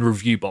 hours, it'd been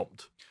review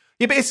bombed.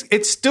 Yeah, but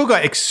it's still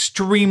got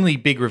extremely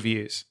big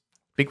reviews.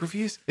 Big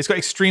reviews? It's got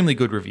extremely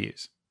good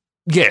reviews.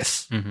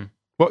 Yes.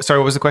 What? Sorry,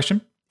 what was the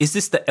question? Is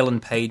this the Ellen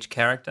Page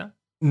character?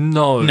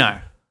 No.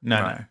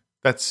 No.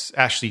 That's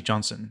Ashley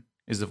Johnson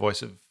is the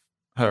voice of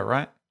her,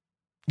 right?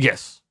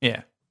 Yes.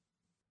 Yeah.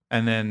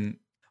 And then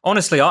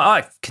Honestly,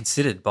 I've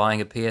considered buying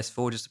a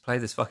PS4 just to play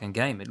this fucking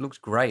game. It looks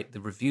great. The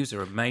reviews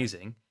are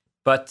amazing.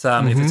 But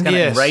if it's going to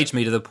Yes. enrage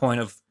me to the point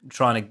of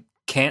trying to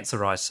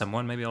cancerize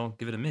someone, maybe I'll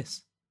give it a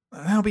miss.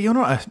 no, but you're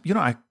not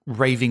a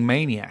raving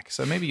maniac,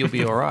 so maybe you'll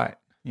be all right.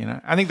 You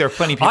know, I think there are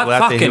plenty of people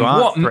out there who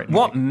aren't threatening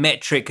what you.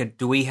 metric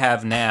do we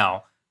have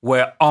now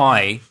where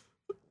I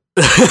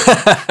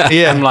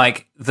Yeah, am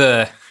like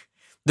the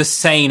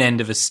sane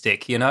end of a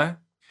stick, you know?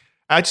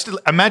 I just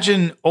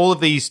imagine all of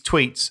these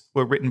tweets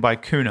were written by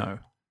Kuno,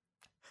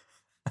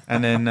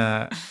 and then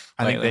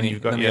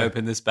you've got let me your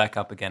open this back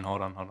up again.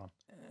 Hold on.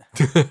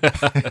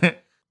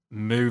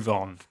 Move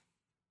on.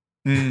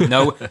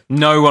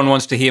 No one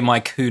wants to hear my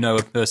Kuno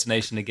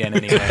impersonation again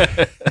anyway.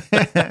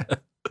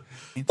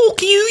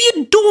 Fuck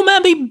you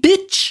doormammy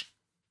bitch.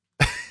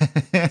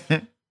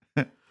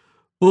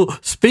 Well,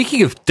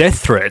 speaking of death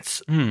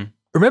threats,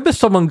 remember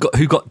someone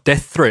who got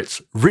death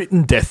threats,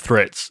 written death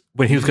threats,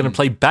 when he was going to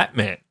play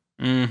Batman?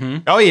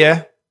 Oh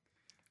yeah.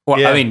 Well,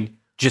 Yeah. I mean,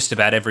 just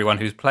about everyone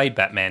who's played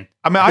Batman.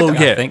 I mean, Well,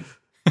 I yeah. think.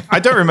 I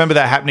don't remember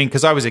that happening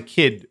because I was a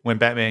kid when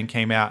Batman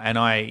came out, and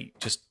I'd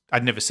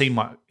never seen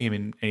him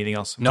in anything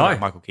else. I'm No. talking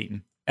about Michael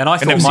Keaton. And I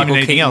never thought seen Michael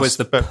anything Keaton else, was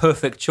the but-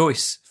 perfect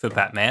choice for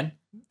Batman.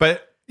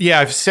 But yeah,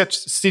 I've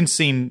since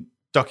seen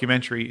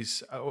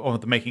documentaries or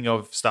the making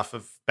of stuff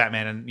of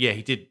Batman, and yeah,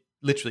 he did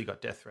literally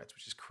got death threats,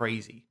 which is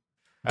crazy.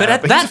 But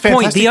at he's a that point,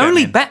 fantastic the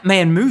only Batman.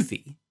 Batman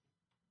movie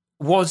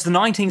was the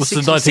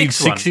 1966 What's the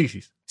 1960s?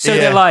 one. So Yeah.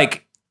 they're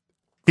like,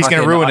 He's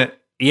going to fucking- ruin it.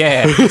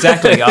 Yeah,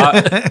 exactly.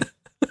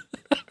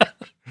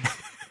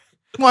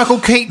 Michael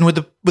Keaton with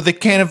the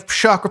can of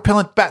shark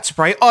repellent bat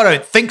spray. I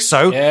don't think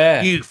so.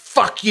 Yeah. You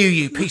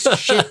piece of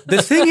shit.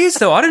 The thing is,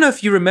 though, I don't know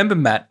if you remember,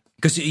 Matt,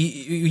 because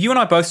you and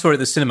I both saw it at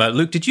the cinema.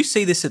 Luke, did you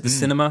see this at the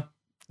cinema?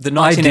 The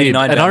I did,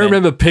 1989 and I Batman.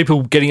 remember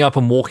people getting up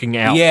and walking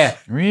out. Yeah.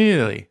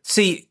 Really?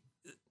 See,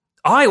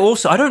 I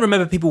don't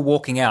remember people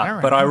walking I out,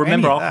 don't but I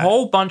remember remember any a of that.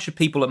 whole bunch of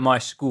people at my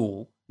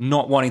school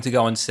not wanting to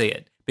go and see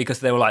it because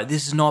they were like,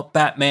 this is not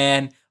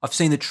Batman. I've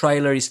seen the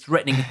trailer. He's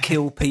threatening to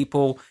kill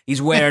people.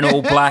 He's wearing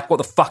all black. What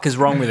the fuck is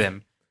wrong with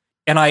him?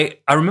 And I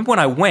remember when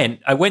I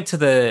went to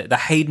the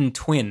Hayden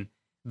twin,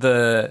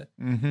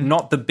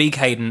 not the big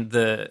Hayden,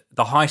 the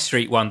High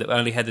Street one that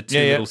only had the two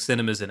little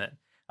cinemas in it.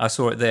 I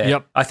saw it there.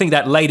 Yep. I think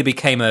that later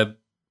became a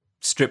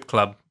strip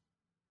club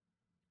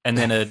and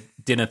then a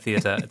dinner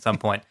theater at some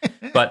point.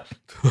 But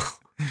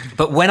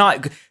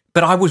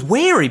I was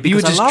wary because You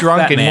were I just loved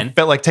drunk Batman. and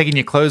felt like taking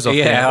your clothes off.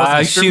 Yeah, I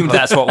assumed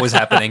that's what was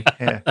happening.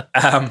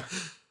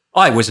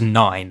 I was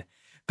 9,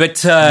 but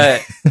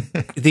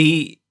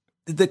the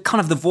kind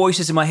of the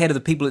voices in my head of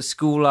the people at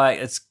school, like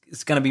it's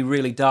going to be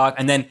really dark,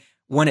 and then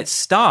when it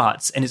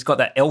starts and it's got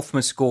that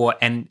Elfman score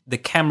and the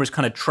camera's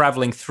kind of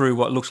traveling through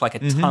what looks like a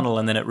tunnel,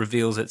 and then it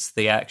reveals it's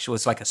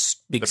like a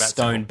big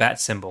stone bat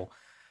symbol.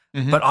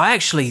 But I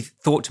actually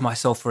thought to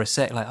myself for a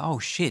sec, like, oh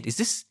shit, is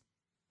this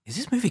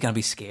movie going to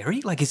be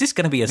scary? Like, is this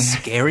going to be a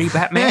scary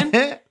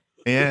Batman?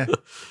 Yeah.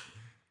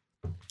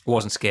 It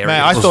wasn't scary. Man,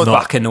 it I was thought-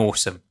 fucking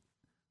awesome.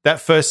 That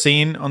first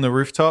scene on the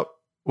rooftop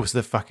was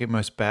the fucking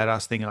most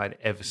badass thing I'd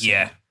ever seen.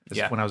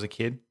 Yeah. When I was a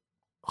kid.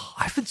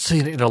 I haven't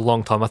seen it in a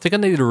long time. I think I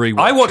need to rewatch.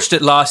 I watched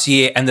it last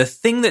year, and the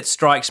thing that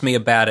strikes me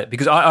about it,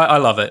 because I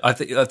love it, I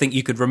think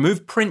you could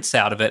remove Prince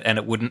out of it and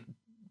it wouldn't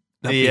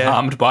be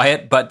harmed by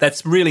it, but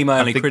that's really my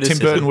only I think criticism.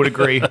 Tim Burton would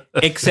agree.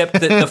 Except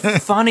that the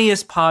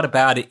funniest part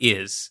about it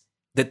is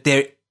that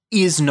there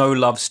is no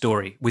love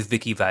story with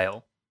Vicky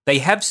Vale. They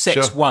have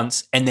sex Sure.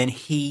 once, and then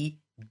he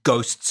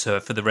ghosts her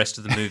for the rest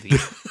of the movie.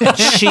 And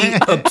she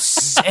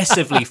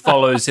obsessively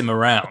follows him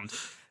around.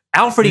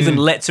 Alfred even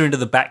lets her into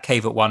the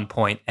Batcave at one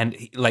point, and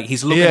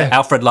he's looking at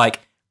Alfred like,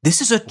 this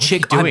is a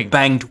chick I doing?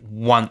 banged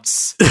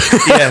once.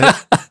 Yeah.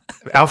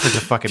 Alfred's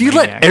a fucking Do you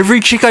maniac. let every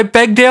chick I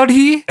bang down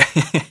here?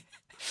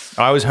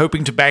 I was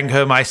hoping to bang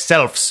her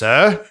myself,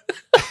 sir.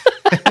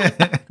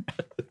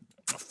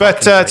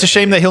 But it's a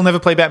shame that he'll never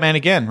play Batman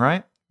again,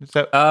 right? Is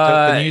that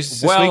the news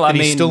this week? That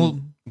he's still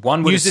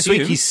one would news this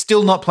week. assume. He's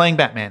still not playing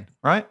Batman,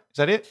 right? Is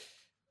that it?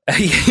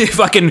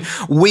 Fucking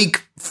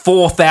week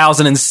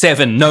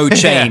 4007, no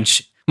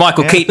change.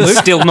 Michael Keaton's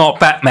still not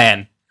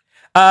Batman.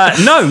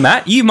 No,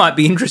 Matt, you might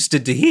be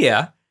interested to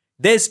hear.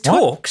 There's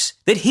talks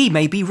that he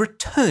may be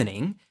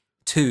returning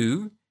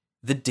to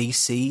the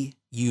DC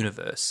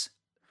universe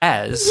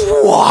as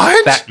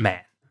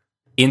Batman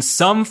in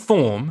some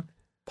form,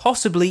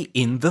 possibly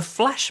in the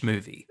Flash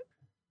movie.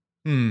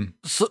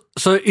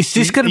 So is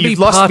this going to be You've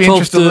lost part me of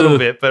interest a little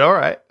bit, but all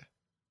right.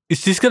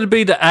 Is this going to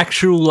be the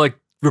actual like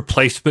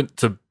replacement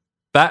to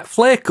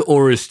Batfleck,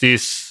 or is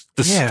this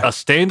a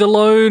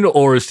standalone,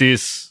 or is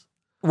this?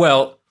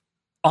 Well,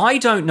 I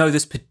don't know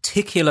this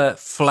particular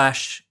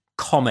Flash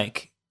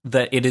comic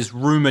that it is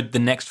rumored the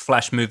next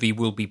Flash movie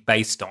will be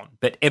based on,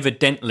 but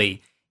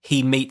evidently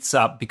he meets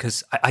up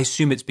because I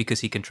assume it's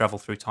because he can travel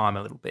through time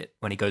a little bit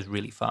when he goes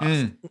really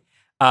fast.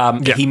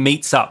 He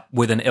meets up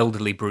with an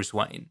elderly Bruce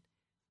Wayne,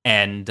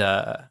 and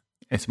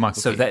It's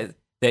Michael so Keaton.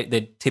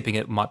 they're tipping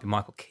it might be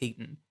Michael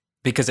Keaton,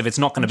 because if it's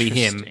not going to be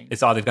him, Interesting.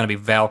 it's either going to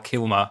be Val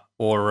Kilmer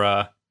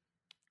or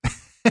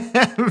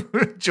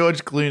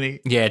George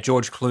Clooney.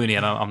 George Clooney,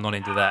 and I'm not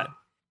into that.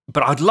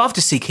 But I'd love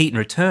to see Keaton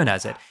return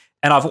as it.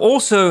 And I've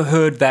also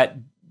heard that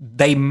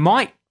they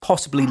might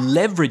possibly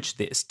leverage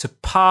this to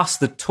pass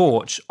the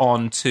torch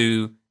on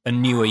to a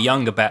newer,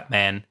 younger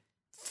Batman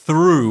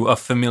through a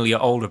familiar,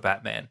 older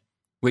Batman,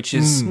 which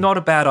is not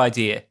a bad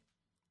idea.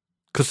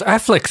 Because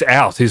Affleck's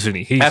out, isn't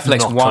he? He's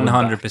Affleck's not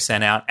coming back.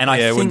 100% out. And I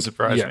it think, wouldn't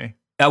surprise me.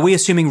 are we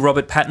assuming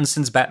Robert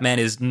Pattinson's Batman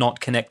is not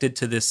connected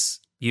to this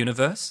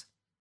universe?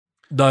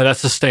 No,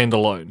 that's a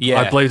standalone. Yeah.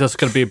 I believe that's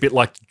going to be a bit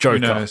like Who Joker.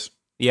 knows?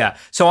 Yeah.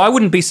 So I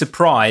wouldn't be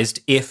surprised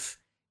if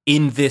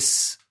in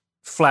this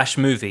Flash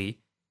movie,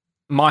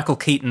 Michael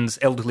Keaton's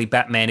elderly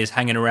Batman is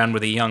hanging around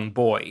with a young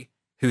boy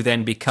who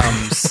then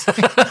becomes...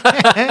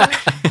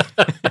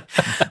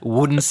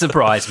 wouldn't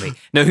surprise me.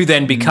 No, who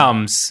then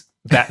becomes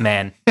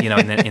Batman, in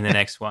the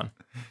next one.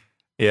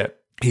 Yeah.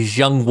 His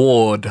young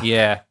ward.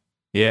 Yeah.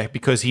 Yeah,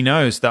 because he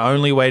knows the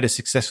only way to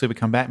successfully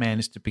become Batman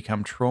is to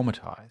become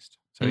traumatized.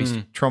 So he's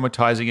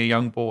traumatizing a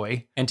young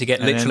boy. And to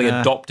get And literally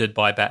then, adopted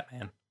by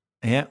Batman.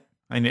 Yeah.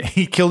 And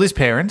he killed his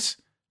parents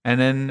and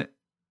then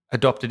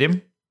adopted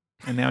him.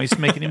 And now he's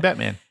making him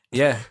Batman.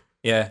 Yeah.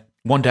 Yeah.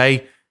 One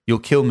day you'll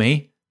kill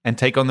me and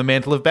take on the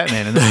mantle of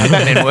Batman. And that's how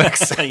Batman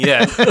works.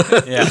 Yeah.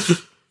 Yeah.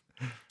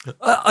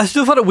 I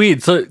still find it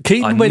weird. So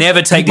Keaton I went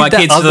never take and my did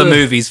that kids to the other-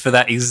 movies for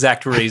that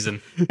exact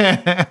reason.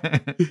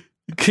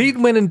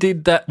 Keaton went and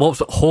did that. What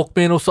was it,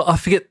 Hawkman or so? I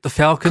forget the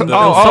Falcon.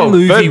 Oh, or some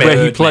movie Birdman.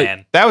 where he played.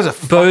 Birdman. That was a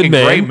fucking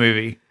Birdman. great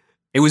movie.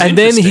 It was And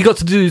then interesting. he got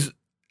to do.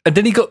 And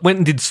then he went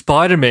and did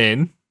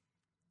Spider-Man.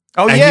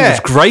 Oh, And yeah. he was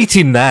great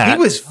in that.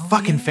 He was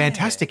fucking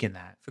fantastic in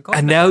that. Forgot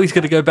and about now he's that.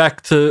 going to go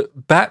back to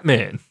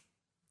Batman.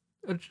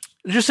 It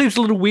just seems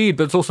a little weird,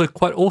 but it's also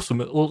quite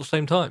awesome all at the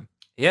same time.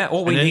 Yeah,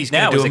 all we And then need he's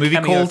gonna now do is a movie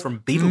cameo called from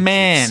Beetlejuice.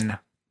 Man.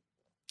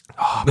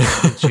 Oh,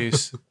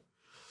 Beetlejuice.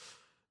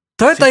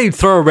 Don't they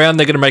throw around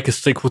they're going to make a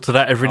sequel to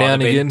that every Oh, now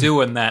and they've been again?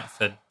 doing that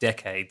for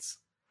decades.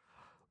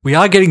 We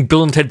are getting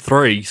Bill and Ted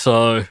 3,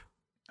 so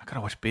I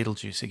gotta watch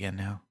Beetlejuice again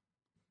now.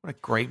 What a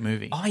great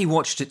movie. I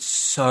watched it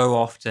so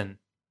often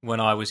when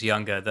I was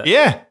younger that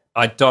Yeah.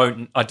 I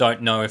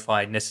don't know if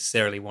I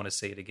necessarily want to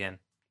see it again.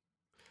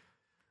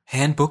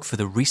 Handbook for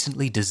the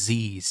recently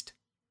deceased.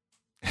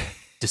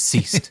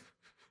 Deceased.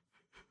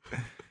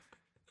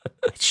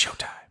 It's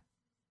showtime.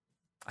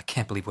 I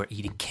can't believe we're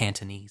eating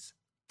Cantonese.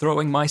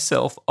 Throwing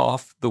myself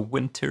off the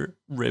Winter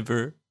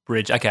River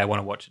Bridge. Okay, I want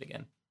to watch it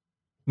again.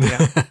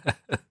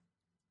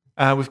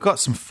 We've got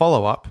some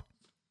follow-up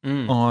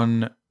Mm.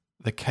 on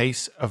the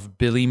case of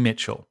Billy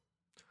Mitchell.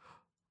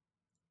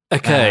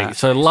 okay. Uh,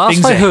 So last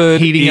things I are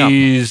heard heating up.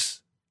 is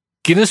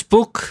Guinness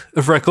Book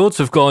of Records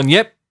have gone,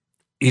 yep,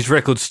 his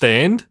records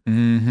stand.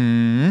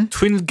 Mm-hmm.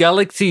 Twin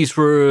Galaxies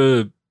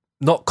were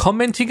not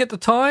commenting at the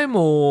time,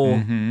 or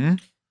Mm-hmm.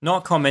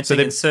 Not commenting So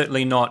they- and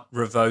certainly not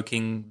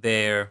revoking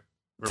their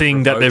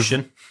Thing that they've-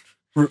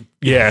 revocation.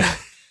 yeah,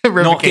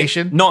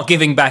 Revocation. Not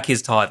giving back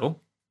his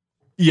title.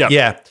 yeah.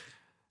 Yeah.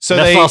 So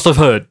That's they last I've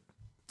heard.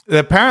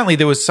 apparently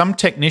there was some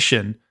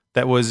technician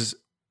that was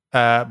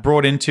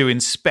brought in to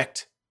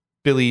inspect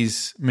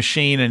Billy's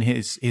machine and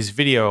his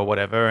video or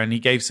whatever, and he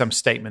gave some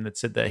statement that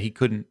said that he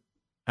couldn't.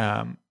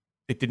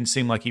 It didn't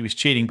seem like he was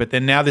cheating, but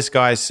then now this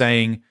guy is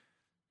saying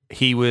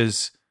he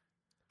was.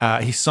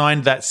 He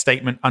signed that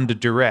statement under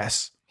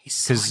duress He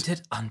signed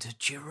it under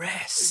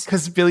duress.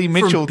 because Billy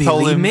Mitchell From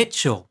told Billy him.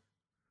 Mitchell.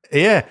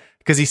 Yeah,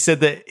 because he said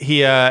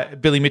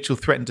that Billy Mitchell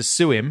threatened to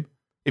sue him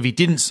if he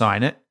didn't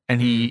sign it, and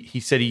he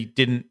said he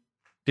didn't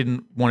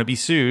want to be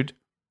sued,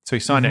 so he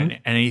signed it.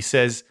 And he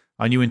says,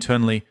 "I knew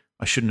internally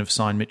I shouldn't have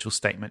signed Mitchell's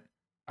statement.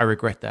 I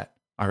regret that.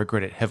 I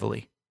regret it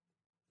heavily."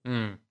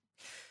 Mm.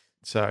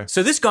 So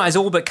So this guy's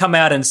all but come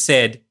out and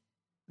said,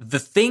 the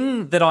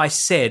thing that I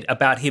said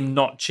about him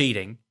not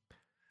cheating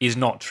is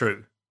not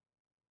true.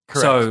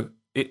 correct. So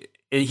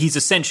he's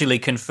essentially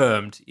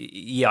confirmed,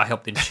 yeah, I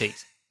helped him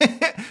cheat.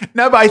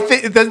 No, but I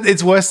think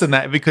it's worse than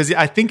that, because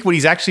I think what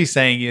he's actually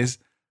saying is,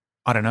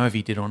 I don't know if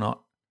he did or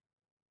not.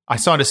 I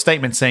signed a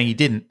statement saying he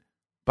didn't,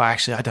 but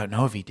actually I don't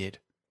know if he did.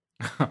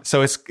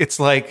 So it's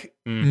like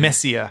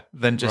messier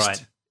than just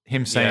Right.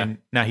 him saying, Yeah.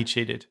 no, he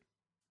cheated.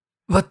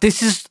 But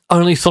this is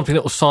only something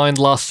that was signed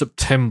last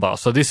September,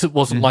 so this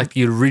wasn't like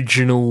the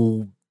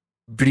original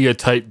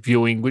videotape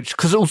viewing,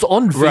 because it was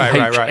on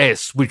VHS,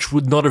 Right. which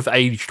would not have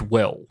aged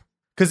well.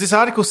 Because this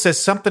article says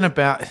something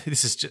about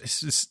this is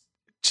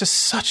just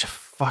such a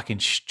fucking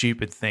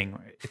stupid thing.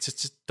 It's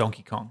just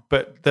Donkey Kong.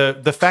 But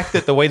the fact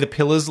that the way the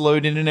pillars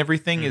load in and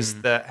everything is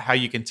how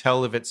you can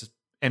tell if it's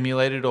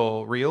emulated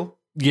or real.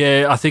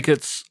 Yeah, I think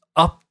it's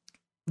up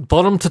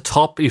bottom to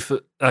top if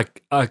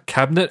a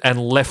cabinet, and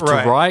left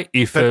Right. to right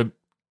if But a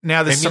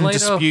Now there's Emulator?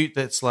 some dispute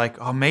that's like,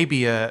 oh,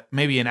 maybe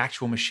an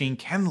actual machine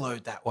can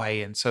load that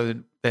way, and so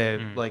they're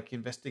like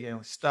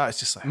investigating stuff. It's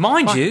just like,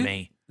 Mind fuck you,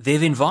 me.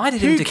 they've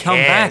invited Who him to come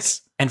back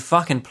cares? and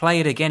fucking play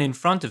it again in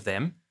front of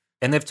them,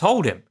 and they've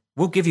told him,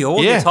 we'll give you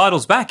all Yeah. your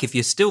titles back if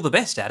you're still the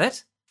best at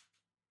it.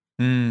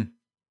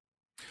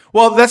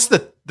 Well, that's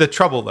the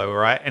trouble, though,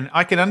 right? And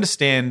I can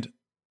understand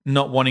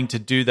not wanting to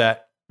do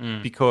that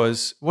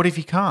because what if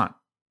he can't?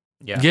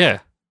 yeah.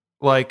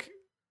 Like,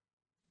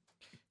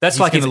 That's He's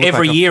like if gonna look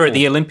every like a year at fool.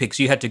 the Olympics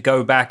you had to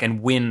go back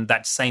and win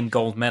that same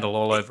gold medal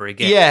all over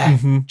again.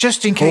 yeah,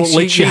 just in Or case at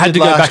least you had to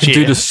go back and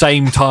do the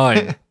same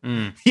time.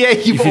 Yeah,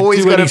 you've If you always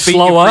do got to any beat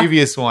slower- your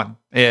previous one.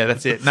 Yeah,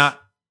 that's it. Nah,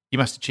 you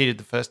must have cheated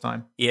the first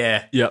time.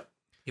 Yeah. Yep.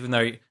 Even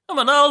though I'm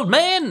an old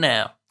man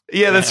now.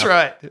 Yeah, that's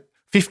right.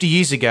 50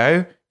 years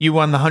ago, you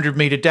won the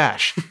 100-meter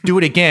dash. Do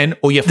it again,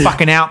 or you're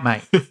fucking out,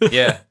 mate.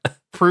 Yeah.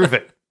 Prove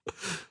it.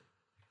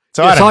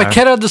 So Yeah, I so don't know. I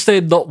can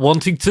understand not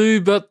wanting to,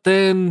 but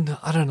then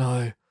I don't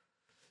know.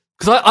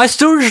 Because I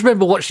still just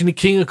remember watching the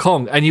King of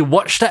Kong, and you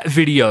watch that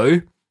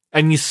video,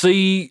 and you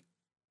see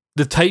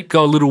the tape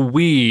go a little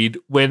weird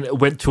when it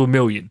went to 1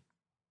 million.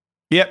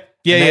 Yep.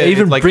 Yeah, And yeah. they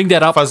even like bring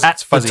that up it's at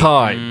the fuzzy.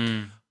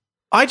 time.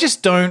 I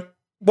just don't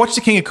watch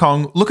the King of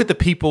Kong, look at the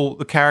people,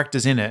 the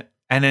characters in it,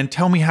 and then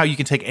tell me how you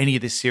can take any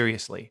of this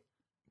seriously.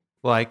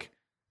 Like,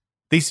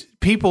 these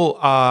people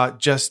are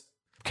just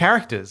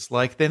characters.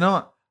 Like, they're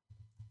not,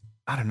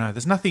 I don't know,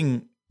 there's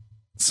nothing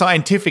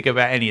scientific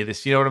about any of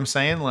this. You know what I'm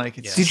saying? Like,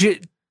 it's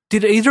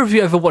Did either of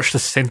you ever watch the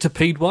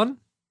Centipede one?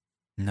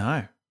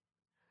 no.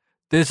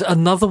 There's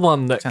another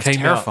one that Sounds came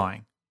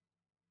terrifying.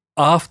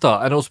 out after,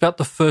 and it was about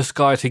the first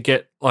guy to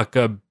get like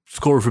a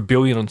score of 1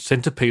 billion on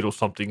Centipede or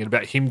something, and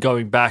about him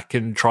going back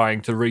and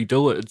trying to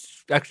redo it.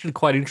 It's actually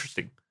quite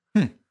interesting.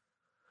 I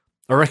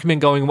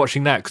recommend going and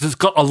watching that because it's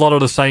got a lot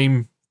of the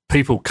same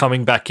people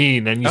coming back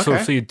in, and you sort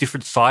of see a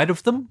different side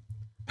of them.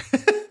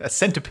 A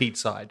Centipede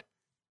side.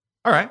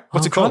 All right.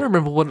 What's I'm it called? trying to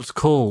remember what it's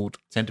called.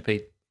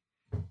 Centipede.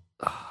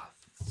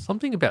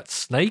 Something about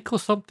snake or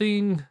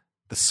something.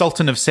 The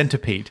Sultan of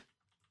Centipede.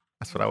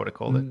 That's what I would have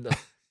called it. No.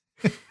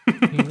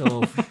 King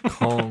of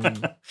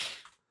Kong.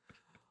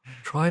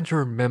 Trying to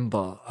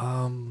remember.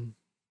 Hold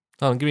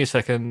on, give me a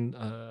second.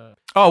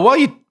 While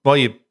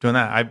you're doing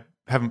that, I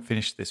haven't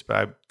finished this, but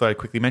I thought I'd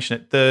quickly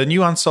mention it. The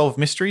new Unsolved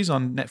Mysteries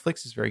on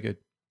Netflix is very good.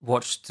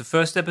 Watched the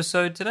first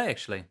episode today,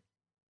 actually.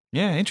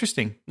 Yeah,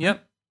 interesting.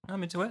 Yep,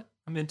 I'm into it.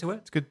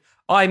 It's good.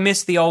 I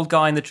miss the old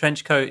guy in the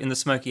trench coat in the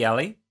smoky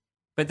alley,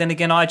 but then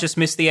again, I just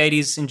miss the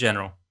 80s in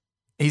general.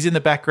 He's in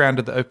the background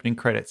of the opening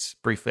credits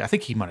briefly. I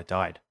think he might have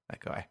died, that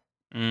guy.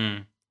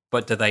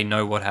 But do they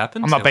know what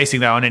happened? I'm not basing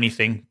that on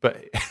anything,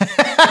 but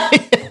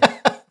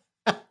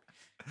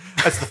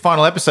that's the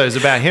final episode is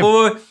about him.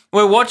 Well,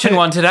 we're watching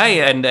one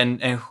today,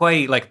 and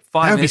Hui, like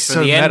 5 minutes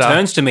from the end,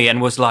 turns to me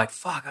and was like,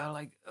 "Fuck,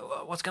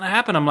 what's going to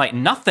happen?" I'm like,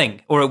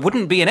 "Nothing," or it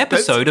wouldn't be an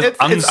episode of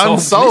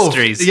Unsolved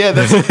Mysteries. Yeah,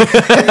 that's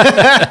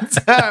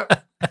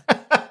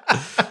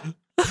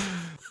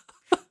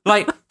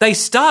like they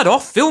start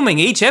off filming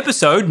each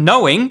episode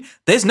knowing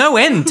there's no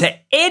end to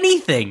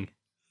anything.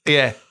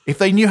 Yeah, if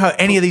they knew how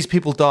any of these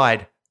people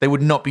died, they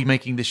would not be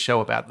making this show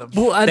about them.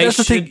 Well, and that's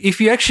the thing.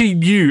 If you actually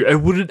knew, it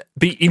wouldn't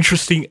be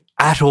interesting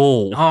at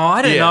all. Oh,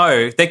 I don't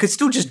know. They could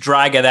still just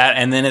drag it out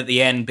and then at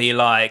the end be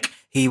like,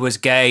 he was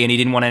gay and he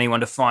didn't want anyone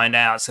to find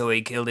out, so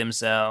he killed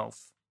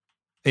himself.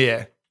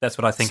 Yeah. That's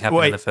what I think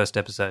happened in the first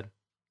episode.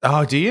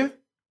 Oh, do you?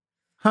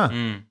 Huh.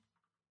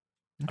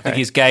 I think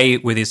he's gay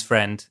with his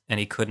friend and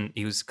he couldn't,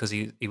 because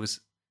he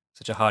was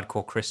such a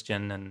hardcore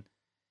Christian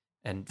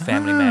and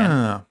family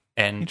man.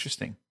 And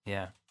interesting.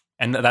 Yeah.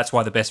 And that's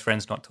why the best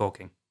friend's not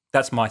talking.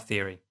 That's my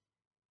theory.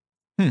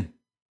 And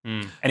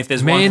if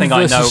there's one thing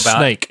I know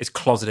about, it's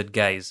closeted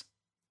gays.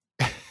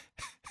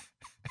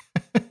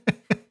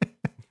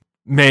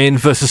 Man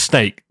versus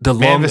Snake, the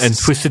long and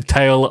twisted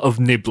tale of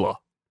Nibbler.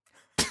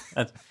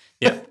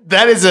 Yeah,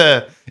 that is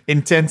a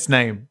intense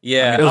name.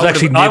 Yeah, it was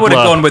I would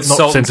have gone with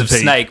Sultans of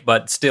Snake,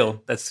 but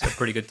still, that's a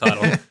pretty good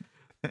title.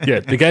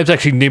 Yeah, the game's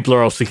actually Nibbler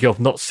I was thinking of,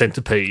 not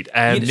Centipede.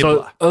 And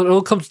so it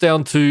all comes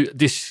down to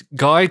this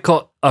guy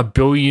got a 1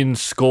 billion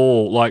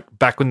score like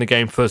back when the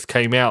game first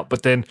came out,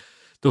 but then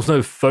there was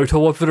no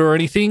photo of it or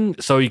anything.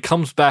 So he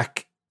comes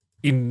back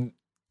in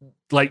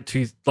late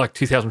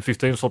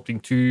 2015 or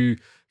something to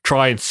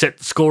try and set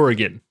the score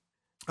again.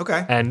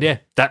 Okay. And yeah,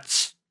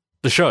 that's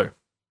the show.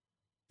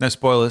 No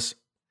spoilers.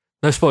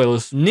 No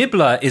spoilers.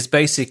 Nibbler is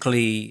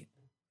basically,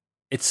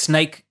 it's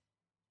Snake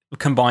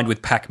combined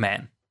with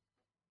Pac-Man.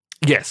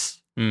 Yes.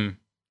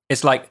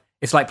 It's like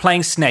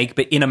playing Snake,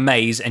 but in a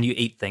maze, and you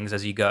eat things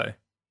as you go.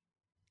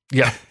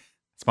 Yeah.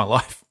 It's my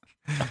life.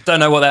 Don't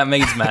know what that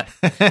means, Matt.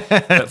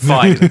 But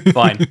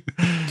fine.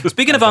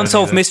 Speaking of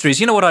Unsolved Mysteries,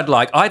 you know what I'd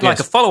like? I'd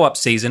like a follow-up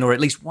season, or at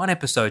least one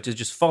episode to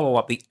just follow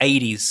up the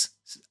 80s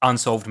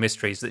Unsolved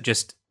Mysteries that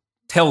just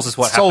tells us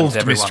what happened to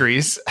everyone. Solved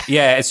mysteries.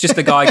 Yeah, it's just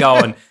the guy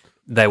going,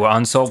 they were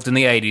unsolved in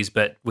the 80s,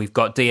 but we've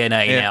got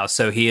DNA now,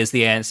 so here's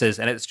the answers.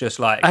 And it's just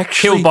like,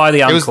 killed by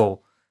the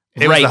uncle.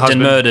 Raped and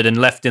murdered and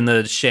left in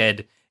the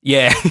shed.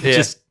 Yeah.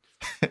 Just.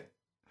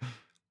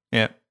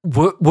 Yeah.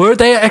 Were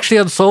they actually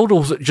unsolved,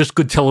 or was it just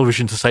good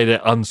television to say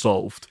they're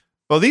unsolved?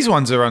 Well, these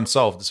ones are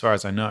unsolved as far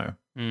as I know.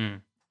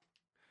 And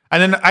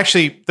then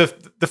actually,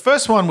 the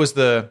first one was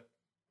the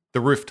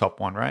rooftop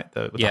one, right?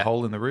 With the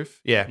hole in the roof.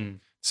 Yeah.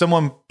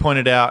 Someone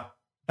pointed out,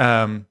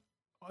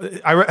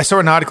 I saw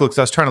an article because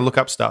I was trying to look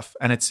up stuff,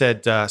 and it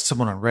said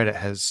someone on Reddit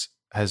has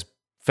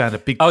found a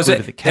big clue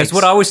to the case.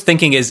 What I was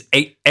thinking is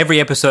every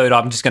episode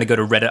I'm just going to go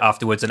to Reddit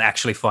afterwards and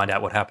actually find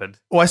out what happened.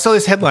 Well, I saw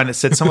this headline that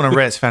said someone on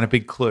Reddit's found a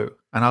big clue.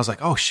 And I was like,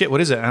 oh shit, what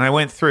is it? And I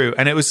went through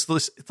and it's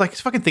like this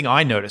fucking thing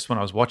I noticed when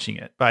I was watching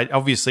it. But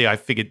obviously I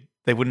figured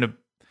they wouldn't have,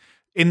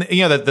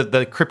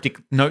 the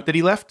cryptic note that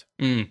he left,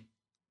 it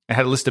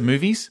had a list of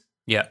movies.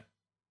 Yeah.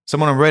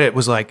 Someone on Reddit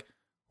was like,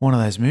 one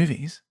of those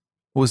movies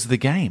was The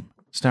Game,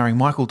 starring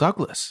Michael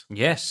Douglas.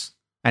 Yes.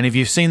 And if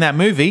you've seen that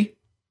movie,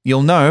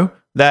 you'll know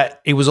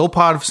that it was all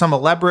part of some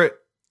elaborate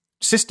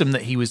system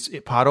that he was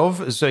part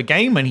of as a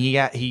game, and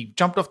he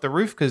jumped off the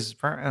roof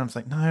and I was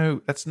like, no,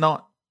 that's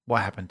not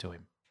what happened to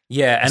him.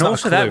 Yeah, and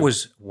also that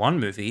was one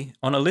movie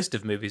on a list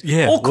of movies.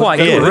 Yeah, all quite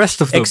good, the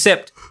rest of them.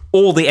 Except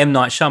all the M.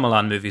 Night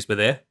Shyamalan movies were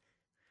there.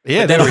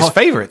 Yeah, they were his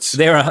favorites.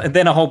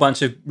 Then a whole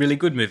bunch of really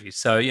good movies.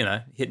 So,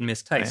 hit and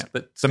miss taste. Yeah.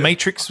 But The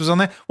Matrix was on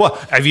there. Well,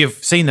 have you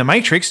seen The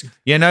Matrix?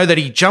 You know that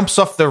he jumps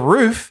off the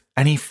roof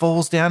and he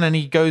falls down and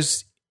he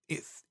goes,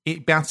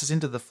 it bounces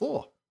into the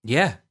floor.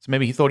 Yeah. So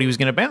maybe he thought he was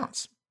going to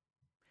bounce.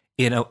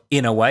 In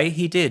a way,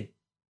 he did.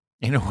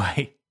 In a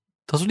way.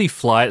 Doesn't he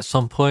fly at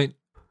some point?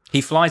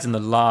 He flies in the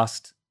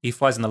last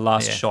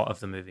shot of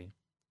the movie.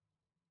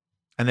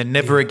 And then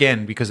never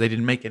again because they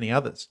didn't make any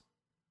others.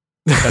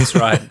 That's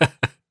right.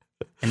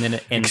 And then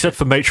it ends. Except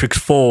for Matrix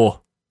 4.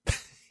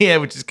 Yeah,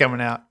 which is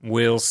coming out.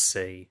 We'll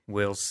see.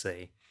 We'll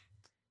see.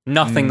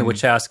 Nothing the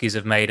Wachowskis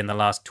have made in the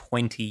last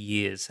 20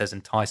 years has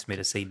enticed me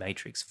to see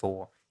Matrix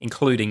 4,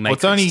 including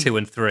Matrix 2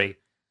 and 3.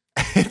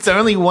 It's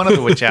only one of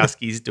the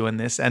Wachowskis doing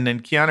this, and then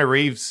Keanu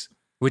Reeves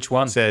Which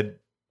one? said...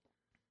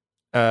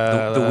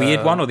 the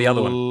weird one or the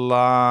other one?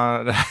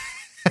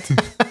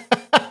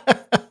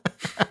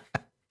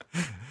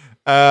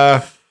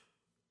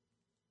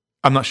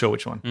 I'm not sure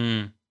which one.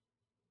 Mm,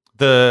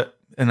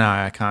 No,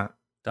 I can't.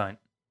 don't.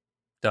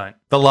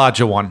 The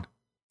larger one.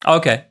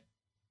 Okay.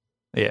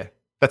 Yeah.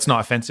 That's not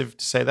offensive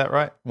to say that,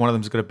 right? One of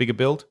them's got a bigger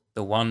build.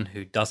 The one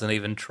who doesn't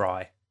even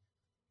try.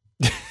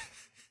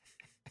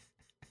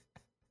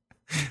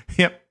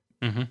 Yep.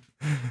 Mm-hmm.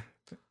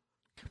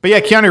 But yeah,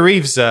 Keanu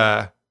Reeves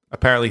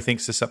apparently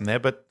thinks there's something there,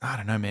 but I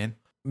don't know, man.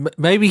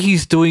 Maybe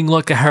he's doing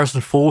like a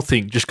Harrison Ford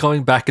thing, just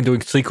going back and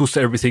doing sequels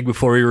to everything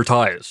before he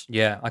retires.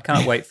 Yeah, I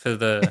can't wait for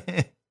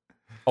the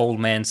Old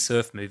Man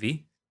Surf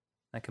movie.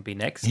 That could be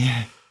next.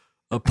 Yeah.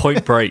 A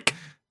Point Break.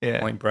 Yeah.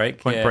 Point Break.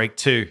 Point yeah. Break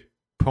 2.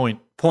 Point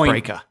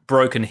Breaker.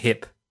 Broken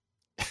hip.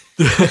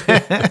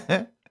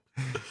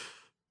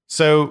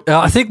 So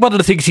I think one of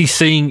the things he's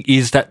seeing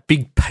is that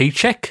big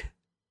paycheck.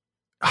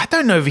 I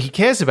don't know if he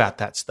cares about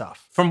that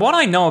stuff. From what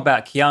I know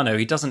about Keanu,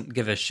 he doesn't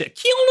give a shit.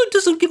 Keanu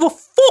doesn't give a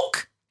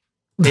fuck.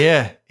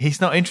 Yeah, he's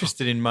not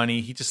interested in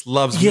money. He just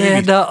loves Yeah,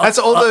 movies. no, That's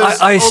all those.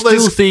 I all still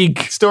those think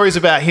stories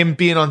about him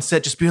being on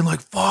set, just being like,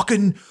 I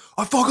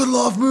fucking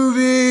love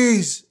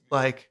movies."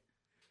 Like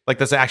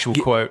that's an actual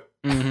quote.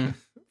 Mm-hmm.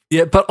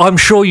 Yeah, but I'm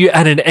sure you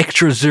add an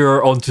extra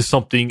zero onto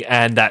something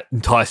and that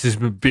entices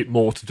him a bit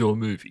more to do a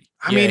movie.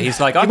 I mean, he's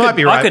like, he might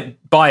be right. I could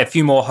buy a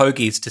few more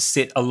hoagies to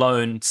sit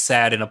alone,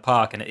 sad in a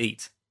park and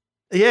eat.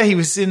 Yeah, he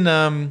was in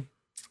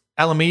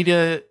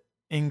Alameda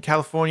in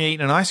California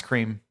eating an ice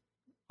cream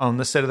on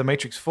the set of The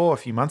Matrix 4 a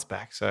few months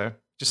back. So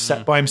just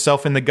sat by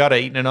himself in the gutter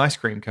eating an ice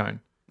cream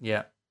cone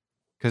Yeah.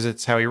 because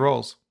it's how he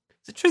rolls.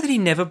 Is it true that he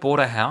never bought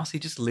a house? He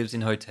just lives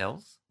in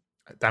hotels?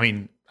 I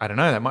mean, I don't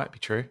know. That might be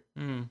true.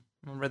 I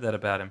read that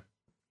about him.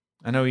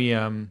 I know he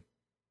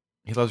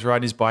loves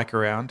riding his bike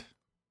around,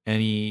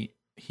 and he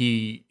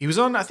was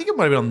on. I think it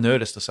might have been on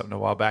Nerdist or something a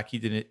while back.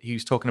 He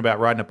was talking about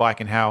riding a bike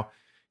and how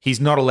he's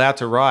not allowed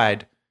to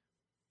ride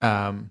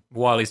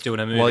while he's doing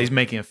a movie. while he's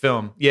making a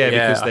film. Yeah,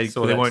 because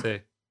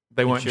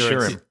they won't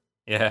insure him.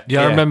 Yeah.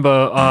 Yeah, I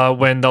remember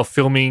when they were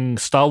filming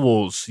Star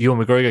Wars,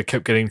 Ewan McGregor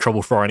kept getting in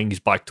trouble for riding his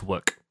bike to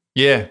work.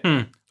 Yeah.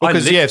 I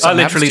if something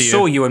literally happens to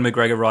saw you- Ewan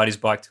McGregor ride his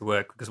bike to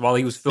work because while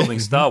he was filming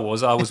Star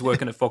Wars, I was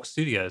working at Fox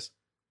Studios.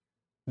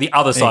 The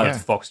other side you of go.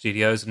 the Fox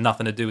Studios,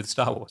 nothing to do with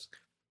Star Wars.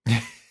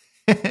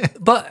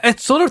 But it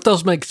sort of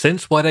does make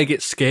sense why they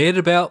get scared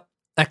about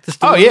actors.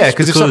 Oh doing yeah, this,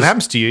 because if something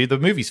happens to you, the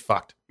movie's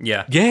fucked.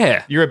 Yeah.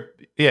 Yeah.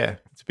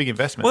 It's a big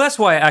investment. Well, that's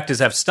why actors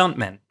have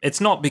stuntmen.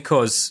 It's not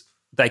because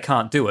they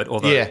can't do it,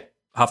 although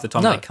half the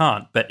time No. they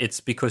can't, but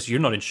it's because you're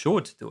not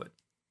insured to do it.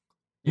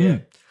 Yeah.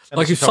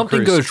 Like if Tom something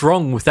Cruise. goes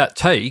wrong with that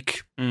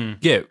take,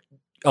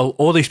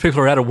 all these people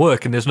are out of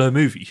work and there's no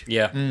movie.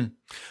 Yeah.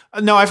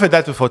 No, I've heard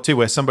that before too,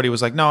 where somebody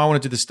was like, "No, I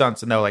want to do the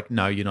stunts," and they were like,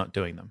 "No, you're not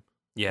doing them."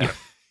 Yeah.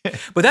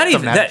 But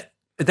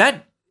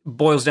that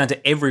boils down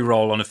to every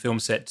role on a film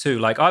set too.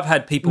 Like I've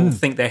had people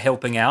think they're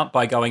helping out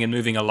by going and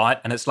moving a light,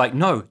 and it's like,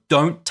 no,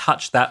 don't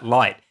touch that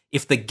light.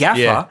 If the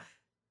gaffer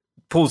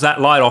pulls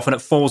that light off and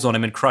it falls on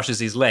him and crushes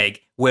his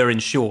leg, we're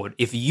insured.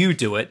 If you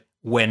do it,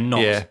 we're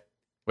not. Yeah,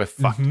 we're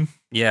fucked.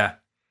 Yeah.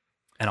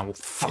 And I will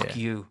fuck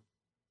you.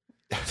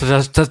 So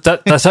does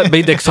that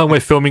mean next time we're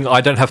filming,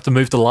 I don't have to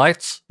move the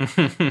lights?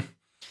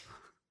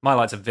 My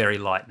lights are very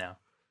light now.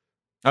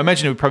 I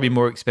imagine it would probably be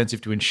more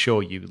expensive to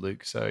insure you,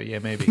 Luke. So yeah,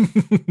 maybe.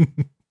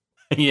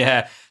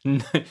 Yeah.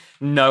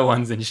 No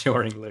one's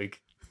insuring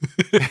Luke.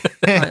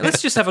 Right,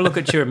 let's just have a look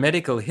at your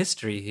medical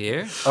history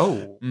here.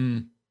 Oh.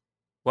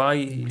 Well, are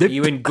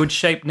you in good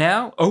shape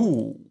now?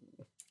 Oh.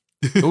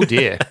 Oh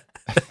dear.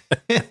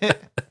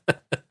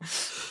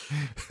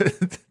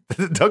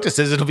 The doctor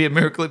says it'll be a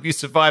miracle if you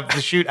survive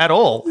the shoot at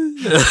all.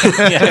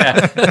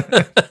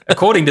 Yeah.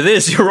 According to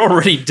this, you're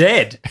already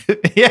dead.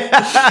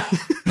 Yeah.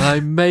 I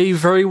may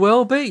very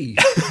well be.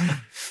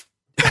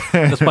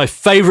 That's my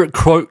favourite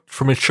quote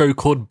from a show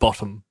called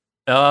Bottom.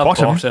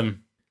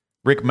 Bottom.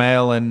 Rick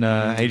Mail and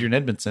Adrian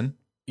Edmondson.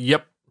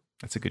 Yep.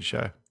 That's a good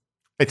show.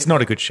 It's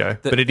not a good show,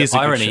 but it is a The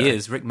good irony show.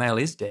 is Rick Mail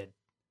is dead.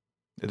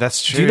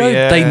 That's true. Do you know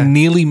yeah. they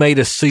nearly made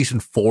a season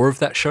 4 of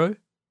that show?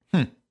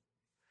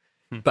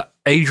 But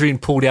Adrian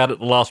pulled out at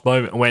the last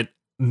moment and went,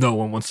 no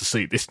one wants to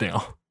see this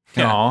now.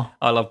 Yeah. Aw.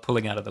 I love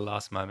pulling out at the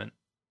last moment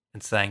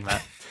and saying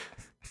that.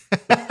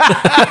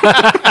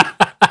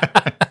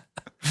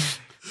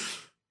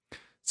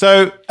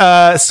 So,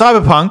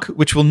 Cyberpunk,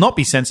 which will not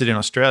be censored in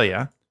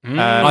Australia,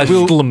 I'm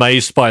will- still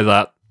amazed by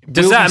that.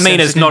 Does will that be mean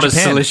it's censored in not as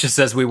Japan. delicious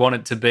as we want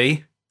it to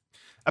be?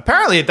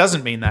 Apparently, it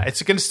doesn't mean that. It's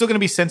still going to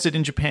be censored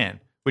in Japan,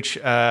 which,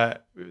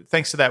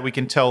 thanks to that, we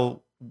can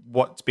tell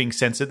what's being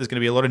censored. There's going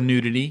to be a lot of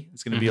nudity.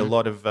 There's going to be a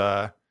lot of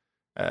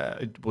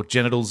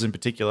genitals in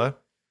particular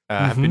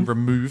have been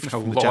removed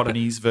from the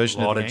Japanese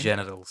version A of lot the of game.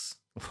 genitals.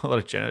 A lot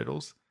of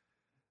genitals.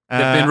 They've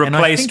been and I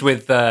replaced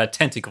think, with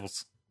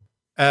tentacles.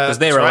 'cause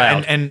they're that's right.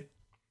 allowed.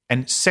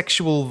 And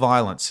sexual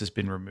violence has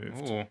been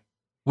removed. Ooh.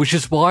 Which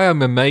is why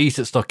I'm amazed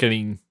it's not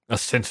getting a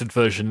censored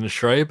version in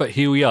Australia, but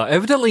here we are.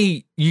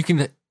 Evidently, you're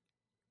going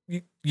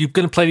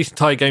to play this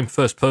entire game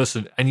first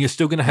person, and you're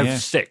still going to have Yeah.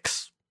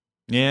 sex.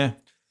 Yeah.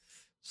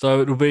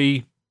 So it'll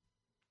be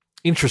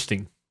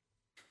interesting.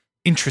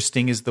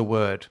 Interesting is the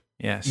word.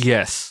 Yes.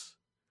 Yes.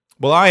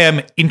 Well, I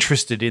am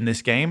interested in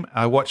this game.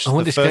 I watched I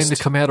want the this first game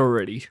to come out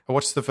already. I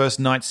watched the first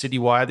Night City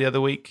Wire the other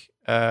week.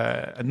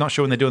 I'm not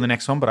sure when they're doing the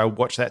next one, but I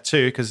watched that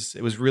too because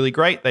it was really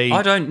great.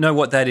 I don't know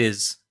what that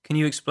is. Can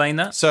you explain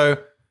that? So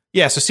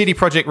CD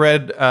Projekt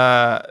Red,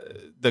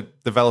 the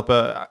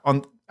developer,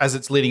 as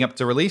it's leading up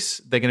to release,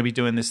 they're going to be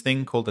doing this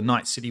thing called the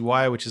Night City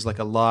Wire, which is like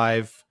a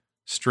live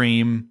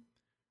stream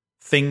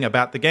thing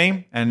about the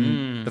game.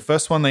 And the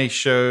first one, they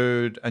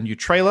showed a new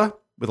trailer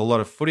with a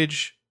lot of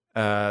footage.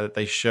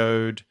 They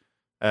showed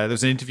there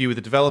was an interview with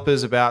the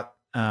developers about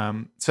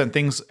certain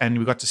things, and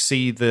we got to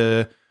see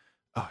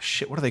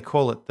what do they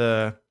call it?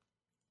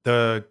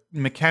 The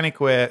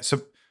mechanic where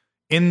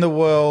in the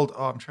world,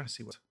 I'm trying to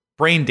see what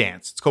Brain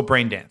Dance. It's called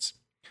Brain Dance.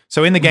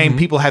 So in the game,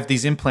 people have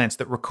these implants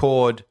that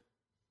record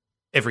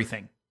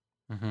everything,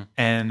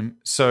 and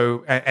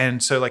so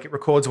like it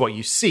records what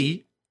you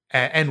see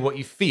and what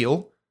you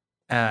feel,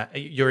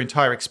 your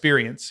entire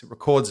experience. It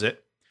records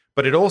it,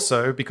 but it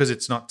also, because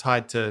it's not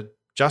tied to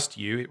just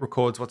you, it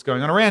records what's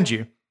going on around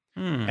you.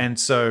 And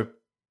so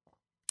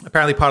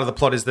apparently part of the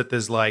plot is that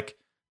there's like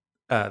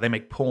they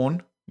make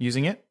porn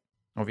using it,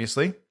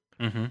 obviously,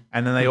 and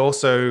then they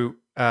also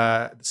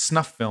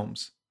snuff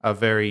films are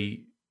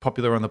very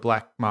popular on the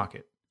black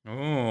market.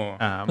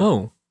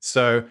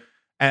 So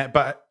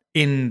but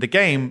in the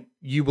game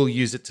you will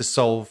use it to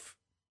solve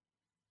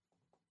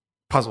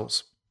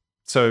puzzles.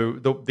 So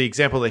the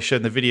example they showed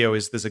in the video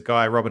is there's a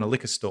guy robbing a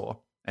liquor store,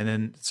 and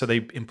then so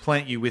they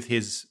implant you with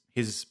his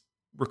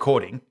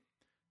recording,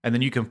 and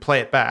then you can play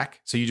it back.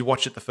 So you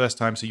watch it the first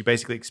time, so you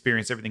basically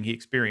experience everything he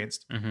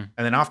experienced. And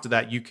then after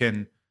that, you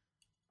can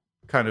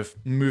kind of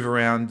move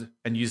around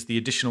and use the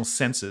additional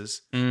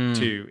senses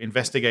to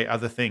investigate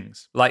other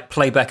things. Like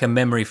play back a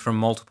memory from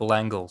multiple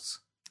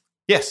angles.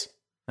 Yes.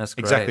 That's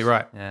great. Exactly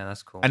right. Yeah,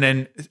 that's cool.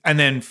 And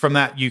then from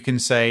that, you can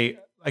say,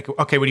 like,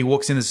 okay, when he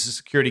walks in, there's a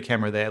security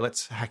camera there.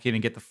 Let's hack in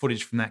and get the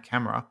footage from that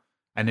camera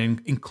and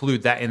then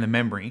include that in the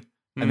memory.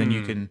 And then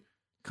you can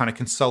kind of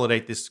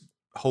consolidate this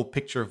whole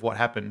picture of what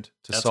happened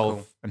to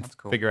solve and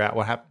figure out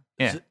what happened.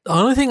 Yeah. The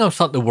only thing I'm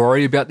starting to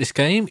worry about this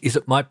game is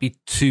it might be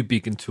too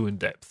big and too in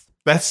depth.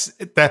 That's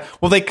that.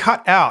 Well, they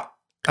cut out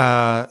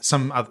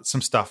some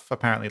stuff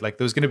apparently. Like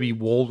there was going to be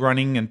wall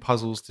running and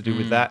puzzles to do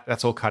with that.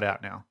 That's all cut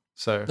out now.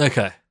 So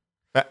Okay.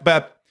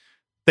 but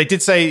they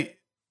did say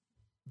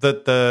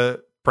that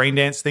the brain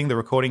dance thing, the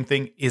recording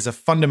thing, is a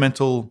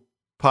fundamental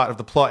part of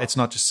the plot. It's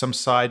not just some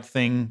side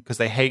thing, because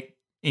they hate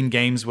in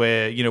games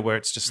where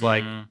it's just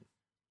like.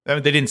 They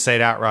didn't say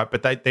it outright,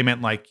 but they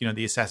meant like,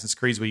 the Assassin's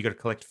Creed where you got to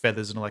collect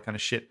feathers and all that kind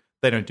of shit.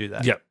 They don't do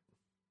that. Yep.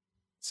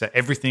 So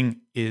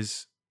everything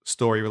is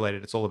story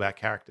related. It's all about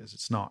characters.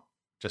 It's not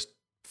just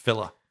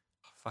filler.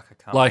 Fuck, I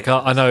can't. Like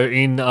I know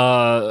in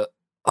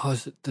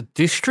is it The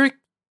District?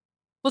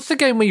 What's the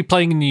game where you're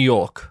playing in New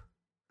York?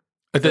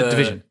 The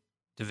Division.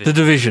 The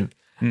Division.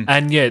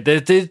 And yeah,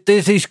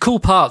 there's these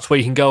cool parts where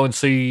you can go and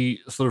see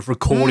sort of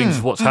recordings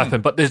of what's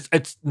happened, but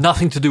it's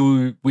nothing to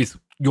do with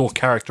your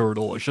character at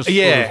all. It's just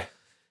sort of,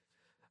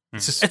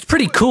 it's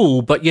pretty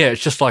cool, but yeah,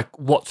 it's just like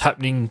what's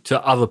happening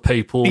to other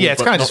people. Yeah,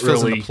 it's but kind of not just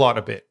fills in really the plot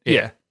a bit.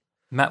 Yeah.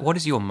 Matt, what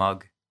is your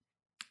mug?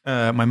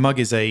 My mug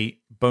is a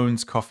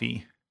Bones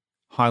Coffee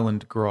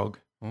Highland Grog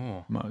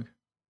mug.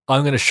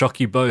 I'm going to shock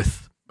you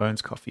both.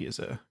 Bones Coffee is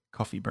a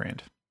coffee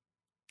brand.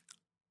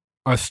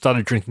 I've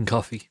started drinking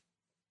coffee.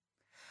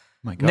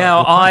 My God.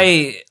 Now,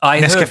 I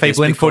heard Nescafe this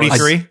Blend because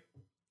 43. you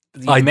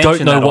I don't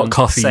mentioned know that what on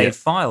coffee Save yet.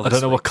 File I this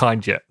don't know week. what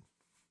kind yet.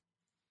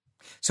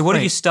 So what are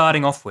Wait. you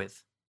starting off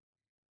with?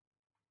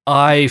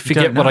 I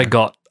forget what know. I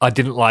got. I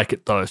didn't like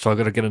it though, so I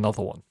got to get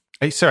another one.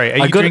 Are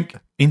you drink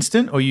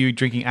instant or are you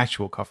drinking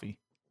actual coffee?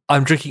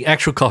 I'm drinking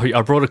actual coffee.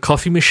 I brought a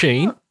coffee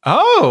machine.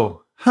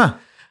 Oh, huh.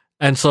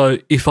 And so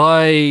if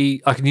I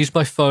can use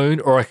my phone,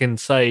 or I can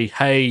say,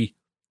 hey,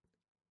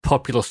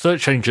 popular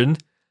search engine,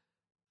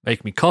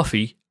 make me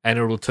coffee, and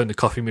it will turn the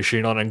coffee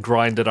machine on and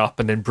grind it up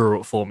and then brew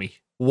it for me.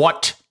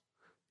 What?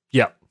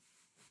 Yep.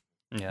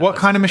 Yeah, What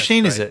kind of that's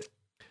machine is great. it?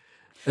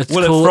 It's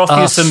Will it called,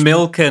 froth you some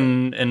milk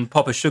and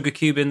pop a sugar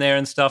cube in there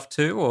and stuff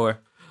too, or?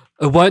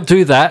 It won't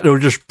do that. It'll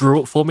just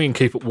brew it for me and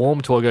keep it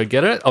warm till I go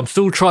get it. I'm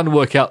still trying to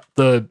work out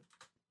the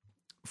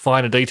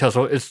finer details.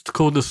 So it's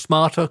called the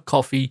Smarter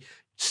Coffee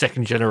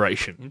Second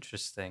Generation.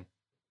 Interesting.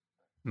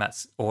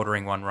 Matt's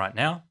ordering one right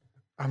now.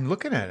 I'm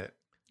looking at it.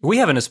 We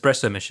have an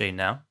espresso machine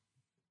now,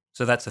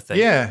 so that's a thing.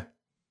 Yeah.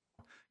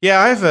 Yeah,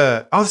 I have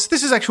a... Oh,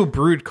 this is actual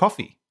brewed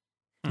coffee.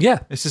 Yeah.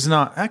 This is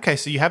not... Okay,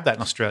 so you have that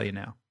in Australia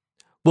now.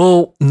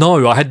 Well,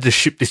 no, I had to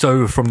ship this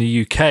over from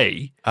the UK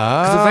because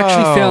I've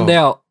actually found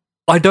out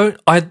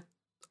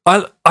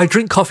I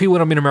drink coffee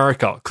when I'm in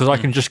America because I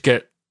can just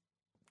get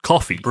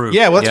coffee. Brew.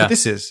 Yeah, well, that's what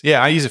this is.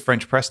 Yeah, I use a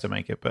French press to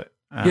make it, but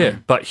Yeah,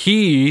 but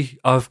here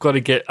I've got to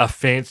get a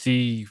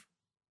fancy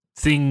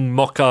thing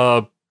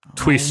mocha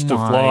twist of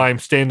my lime,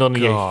 stand on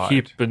your God.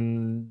 hip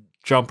and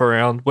jump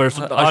around. Whereas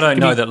I don't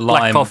know that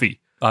black lime coffee.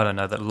 I don't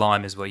know that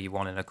lime is what you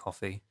want in a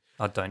coffee.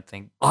 I don't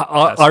think.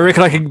 I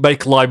reckon I can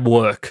make lime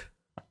work.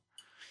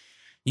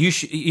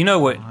 You know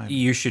what Lime.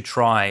 you should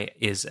try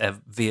is a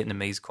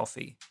Vietnamese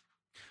coffee.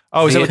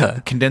 oh, is it Yeah. like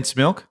the condensed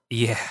milk?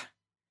 Yeah,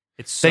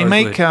 it's so They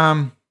make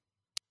good.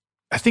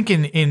 I think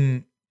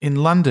in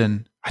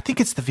London, I think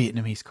it's the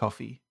Vietnamese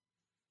coffee.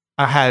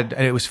 I had,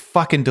 and it was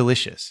fucking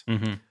delicious.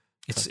 Mhm.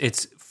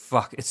 It's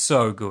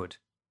so good.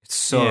 It's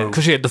so Yeah.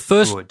 Because good.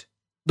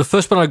 the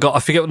first one I got, I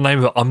forget what the name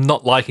of it. I'm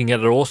not liking it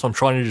at all, so I'm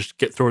trying to just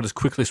get through it as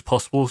quickly as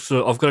possible.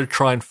 So I've got to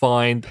try and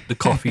find the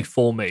coffee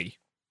for me,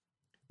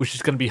 which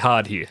is going to be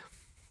hard here.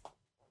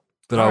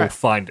 But I will Alright.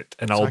 find it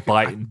and So I'll I can-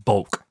 buy it in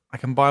bulk. I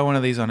can buy one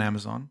of these on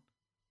Amazon.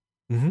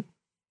 Mhm.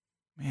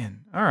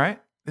 Man, all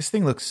right. This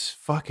thing looks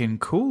fucking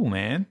cool,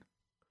 man.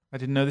 I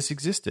didn't know this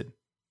existed.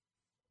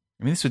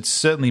 I mean, this would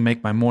certainly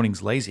make my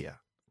mornings lazier.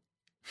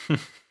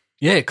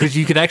 Yeah, because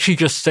you could actually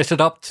just set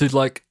it up to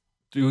like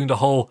doing the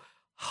whole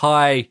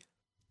hi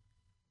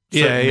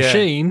certain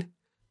machine,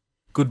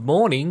 good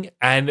morning,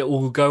 and it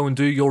will go and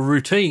do your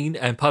routine.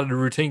 And part of the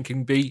routine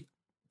can be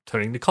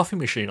turning the coffee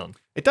machine on.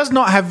 It does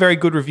not have very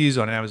good reviews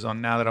on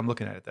Amazon now that I'm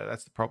looking at it, though.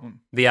 That's the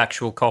problem. The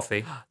actual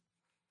coffee.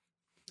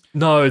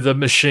 No, the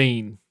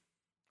machine.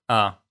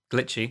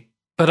 Glitchy.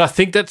 But I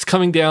think that's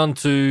coming down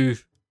to.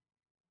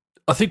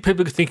 I think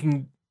people are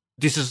thinking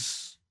this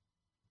is.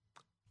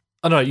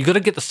 I don't know. You got to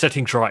get the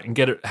settings right and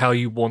get it how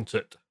you want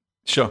it,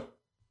 Sure.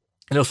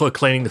 and also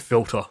cleaning the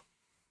filter.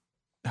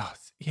 Oh,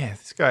 yeah,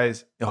 this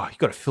guy's. Oh, you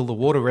got to fill the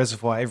water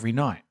reservoir every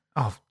night.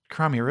 Oh,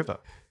 Crimea River.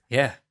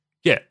 Yeah.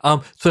 Yeah. So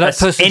that That's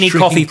person's any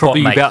drinking coffee pot,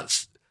 probably mate.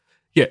 about.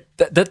 Yeah,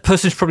 that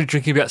person's probably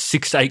drinking about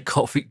 6 to 8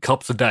 coffee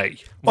cups a day.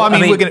 Well, I I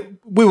mean,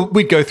 mean-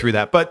 we'd go through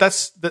that, but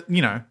that's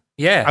you know.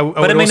 Yeah, I but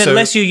I would mean, also-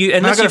 unless I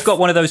gotta you've got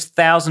one of those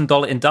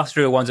 $1,000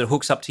 industrial ones that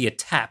hooks up to your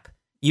tap,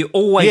 you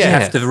always Yeah.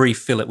 have to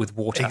refill it with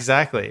water.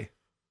 Exactly.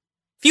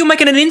 If you're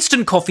making an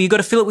instant coffee, you got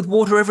to fill it with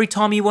water every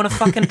time you want to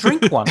fucking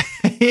drink one.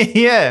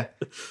 Yeah,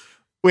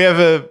 we have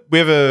a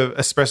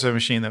espresso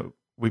machine that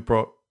we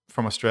brought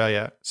from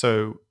Australia,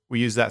 so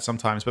we use that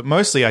sometimes. But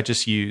mostly, I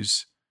just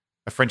use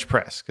a French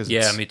press because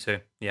Yeah, it's me too.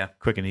 Yeah,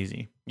 quick and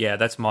easy. yeah,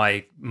 that's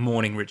my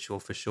morning ritual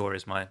for sure.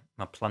 Is my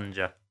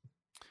plunger.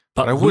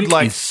 But I would Luke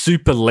like- is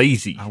super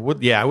lazy. I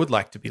would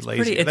like to be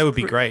lazy. That would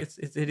be great,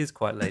 It is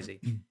quite lazy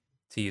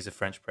to use a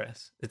French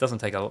press. It doesn't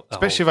take a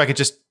especially if I could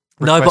just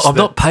No, but request I'm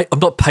that- not. I'm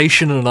not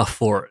patient enough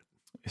for it.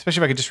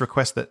 Especially if I could just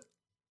request that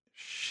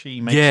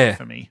she makes Yeah. it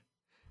for me.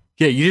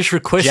 Yeah, you just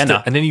request Jenna.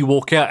 it, and then you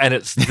walk out, and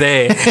it's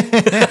there.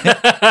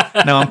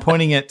 No, I'm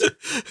pointing at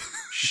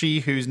she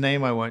whose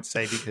name I won't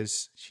say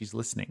because she's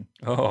listening.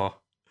 Oh,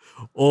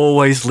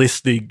 Always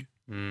listening.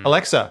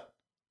 Alexa,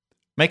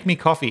 make me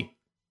coffee.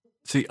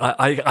 See,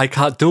 I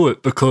can't do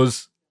it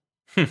because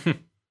mine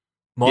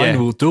Yeah.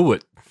 will do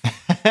it.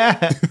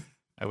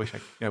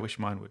 I wish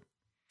mine would.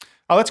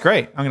 Oh, that's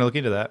great. I'm going to look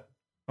into that,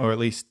 or at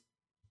least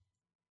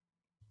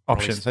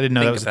options. least I didn't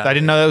know that think was. about I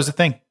didn't know that was a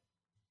thing.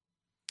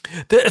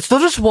 It's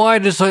not as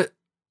wide as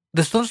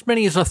there's not as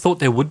many as I thought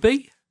there would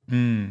be.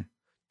 Mm.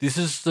 This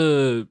is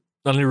the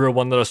only real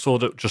one that I saw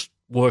that just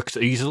works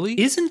easily.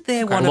 isn't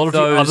there a one lot of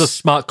of the other those?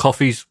 smart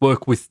coffees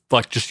work with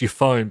like just your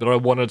phone, but I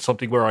wanted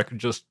something where I could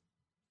just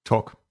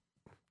Talk.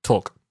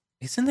 talk.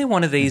 Isn't there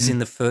one of these Mm-hmm. in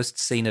the first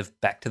scene of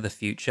Back to the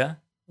Future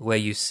where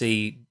you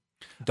see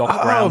Doc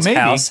Oh, Brown's maybe.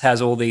 house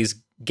has all these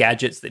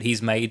gadgets that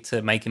he's made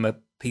to make him a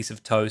piece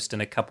of toast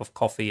and a cup of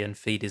coffee and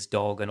feed his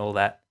dog and all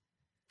that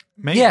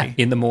Maybe. Yeah.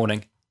 in the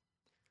morning?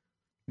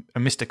 A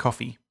Mr.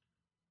 Coffee.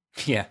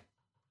 Yeah.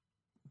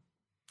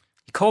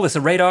 You call this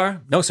a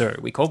radar? No, sir.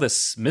 We call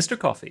this Mr.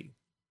 Coffee.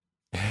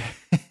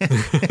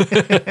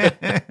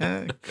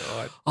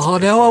 God. Oh,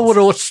 now I want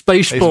to watch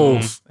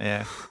Spaceballs.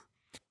 Yeah.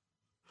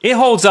 It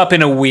holds up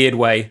in a weird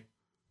way.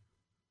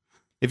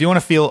 If you want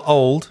to feel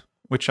old,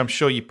 which I'm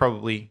sure you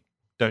probably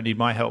don't need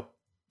my help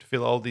to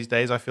feel old these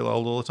days, I feel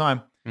old all the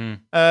time.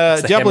 It's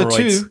the Diablo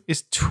hemorrhoids. 2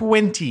 is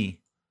 20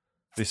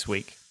 this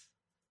week.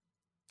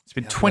 It's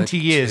been Diablo 20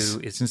 years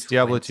 2 is since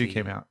Diablo 2 20.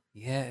 came out.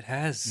 Yeah, it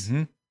has.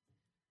 Mhm.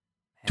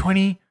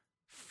 20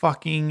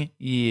 fucking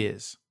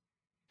years.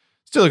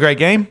 Still a great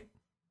game.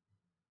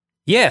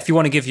 Yeah, if you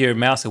want to give your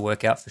mouse a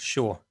workout, for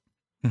sure.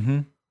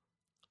 Mm-hmm.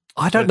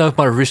 I don't know if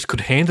my wrist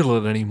could handle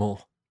it anymore.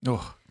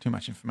 Oh, too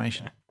much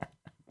information.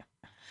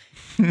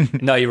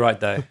 No, you're right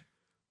though.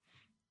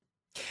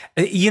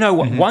 You know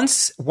what?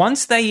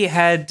 Once they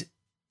had,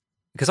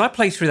 because I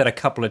played through that a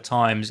couple of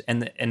times,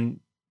 and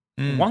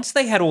once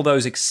they had all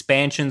those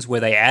expansions where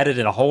they added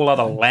in a whole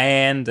other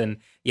land, and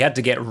you had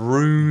to get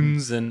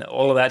runes and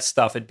all of that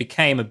stuff, it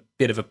became a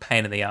bit of a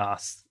pain in the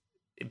ass.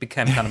 It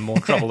became kind of more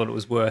trouble than it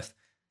was worth.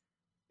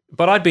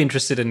 But I'd be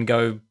interested in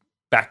go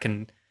back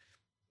and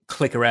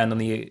click around on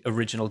the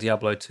original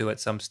Diablo 2 at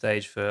some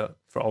stage for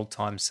old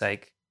time's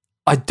sake.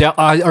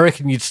 I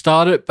reckon you'd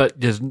start it, but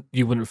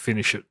you wouldn't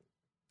finish it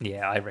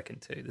Yeah, I reckon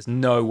too. There's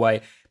no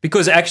way.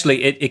 Because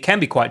actually, it can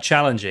be quite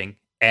challenging,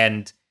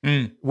 and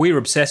we were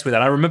obsessed with it.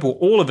 I remember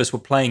all of us were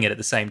playing it at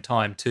the same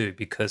time too,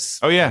 because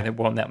there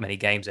weren't that many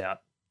games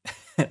out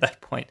at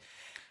that point.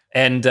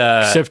 And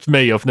Except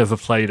me, I've never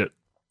played it.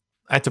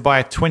 I had to buy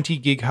a 20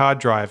 gig hard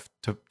drive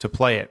to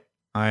play it.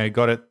 I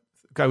got it.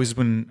 I was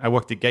when I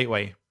worked at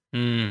Gateway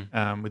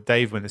with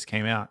Dave when this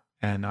came out,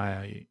 and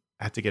I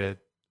had to get a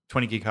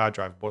 20 gig hard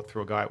drive. Bought it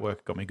through a guy at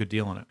work. Got me a good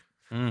deal on it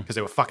because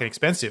they were fucking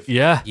expensive.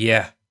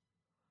 Yeah.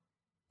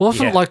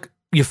 Wasn't like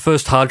your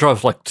first hard drive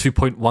was like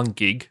 2.1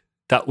 gig?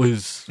 That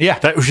was your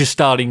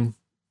starting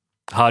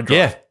hard drive.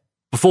 Yeah.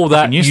 Before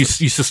that, you used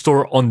to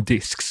store it on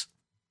discs.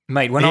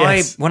 Mate, when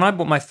I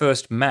bought my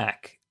first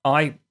Mac,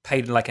 I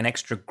paid like an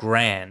extra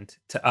 $1,000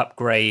 to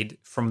upgrade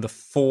from the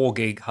 4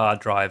 gig hard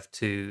drive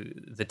to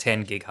the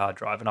 10 gig hard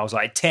drive. And I was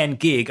like, 10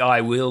 gig,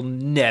 I will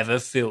never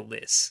fill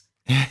this.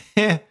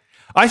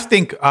 I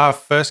think our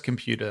first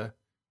computer,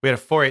 we had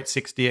a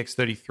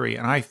 486DX33,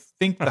 and I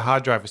think the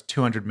hard drive was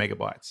 200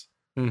 megabytes.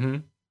 Mm-hmm.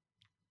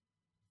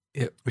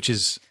 Yeah, which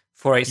is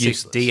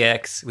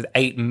 486DX with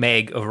 8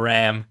 meg of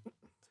RAM.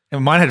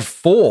 And mine had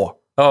 4.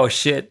 Oh,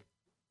 shit.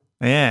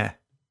 Yeah.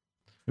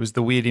 It was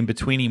the weird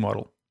in-betweeny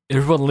model.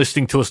 Everyone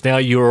listening to us now,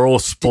 you are all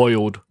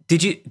spoiled.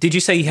 Did you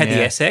say you had the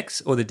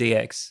SX or the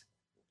DX?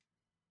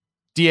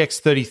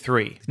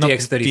 DX33. Not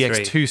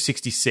DX33.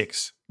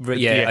 DX266.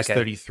 Yeah,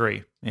 DX33.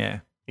 okay.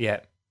 Yeah.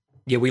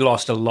 Yeah, we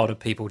lost a lot of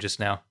people just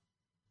now.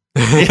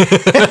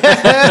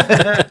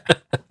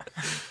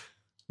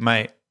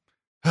 Mate.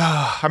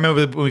 I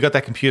remember when we got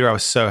that computer, I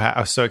was so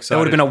excited. That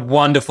would have been a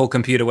wonderful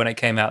computer when it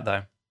came out,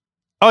 though.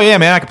 Oh, yeah,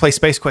 man. I could play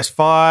Space Quest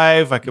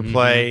 5. I could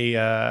play,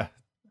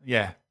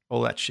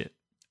 all that shit.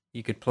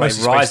 You could play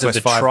Rise of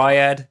the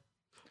Triad.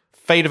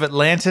 Fate of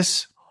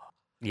Atlantis.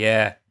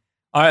 Yeah.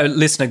 Our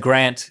listener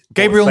Grant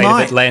Gabriel Fate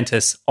Knight of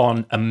Atlantis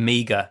on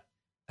Amiga.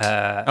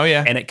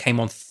 And it came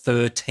on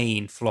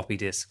 13 floppy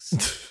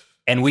disks.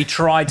 And we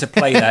tried to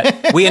play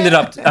that.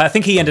 I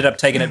think he ended up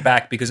taking it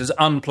back because it was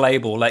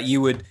unplayable. Like you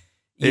would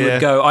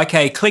go,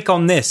 okay, click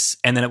on this,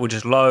 and then it would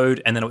just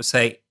load, and then it would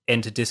say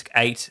enter disk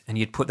 8, and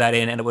you'd put that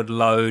in, and it would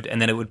load,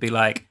 and then it would be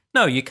like,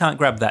 no, you can't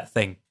grab that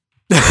thing.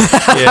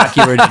 Back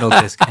your original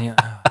disk.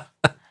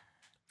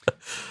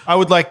 I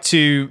would like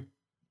to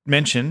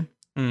mention,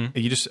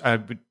 you just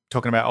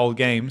talking about old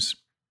games.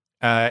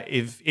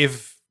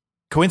 If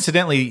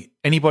coincidentally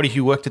anybody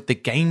who worked at the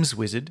Games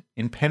Wizard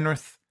in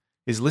Penrith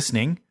is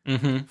listening,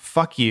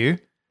 fuck you.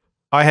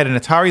 I had an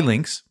Atari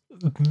Lynx.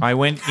 I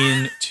went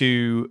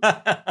into,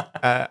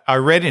 I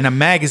read in a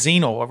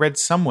magazine or I read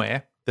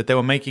somewhere that they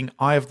were making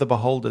Eye of the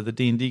Beholder, the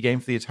D&D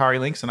game for the Atari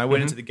Lynx, and I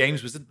went into the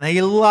Games Wizard and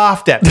they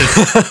laughed at me.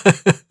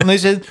 And they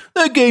said,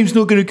 that game's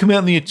not going to come out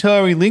on the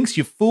Atari Lynx,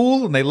 you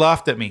fool. And they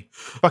laughed at me.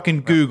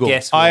 Fucking Google,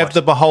 Eye of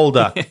the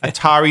Beholder,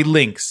 Atari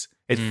Lynx.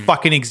 It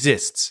fucking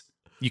exists.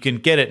 You can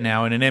get it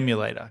now in an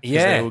emulator.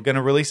 Yeah. They were going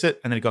to release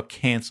it and then it got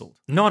cancelled.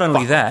 Not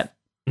only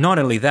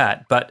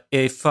that, but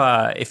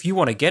if you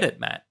want to get it,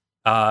 Matt,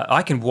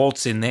 I can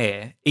waltz in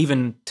there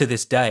even to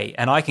this day,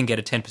 and I can get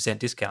a 10%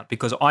 discount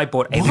because I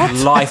bought a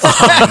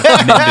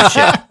lifetime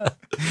membership.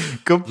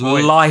 Good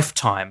point.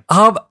 Lifetime.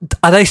 Are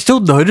they still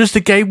known as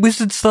the Game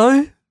Wizards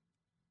though?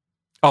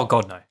 Oh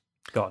God, no.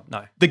 God,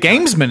 no. The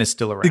Gamesman is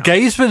still around. The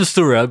Gamesman is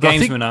still around. But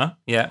Gamesman are,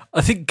 yeah.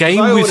 I think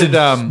Game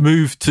Wizards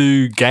moved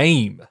to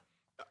Game.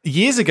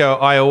 Years ago,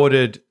 I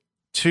ordered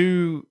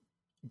 2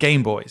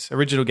 Game Boys,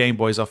 original Game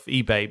Boys off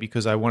eBay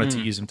because I wanted to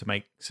use them to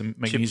make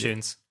music.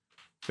 Tunes.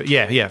 But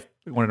yeah,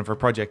 wanted them for a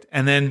project.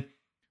 And then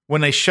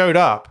when they showed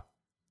up,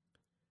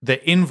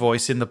 the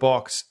invoice in the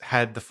box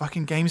had the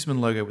fucking Gamesman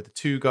logo with the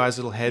 2 guys'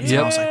 little heads. Yeah.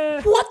 And I was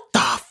like, what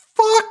the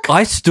fuck?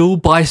 I still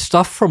buy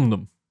stuff from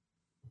them.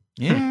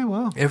 Yeah,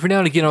 well. Every now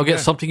and again, I'll get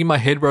something in my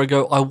head where I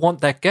go, I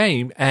want that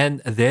game, and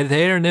they're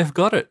there and they've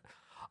got it.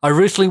 I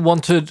recently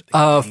wanted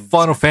a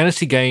Final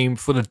Fantasy game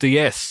for the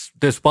DS.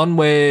 There's one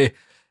where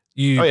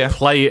you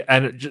play it,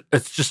 and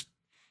it's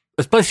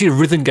basically a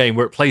rhythm game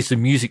where it plays the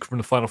music from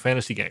the Final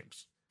Fantasy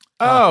games.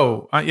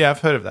 Yeah, I've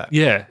heard of that.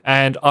 Yeah,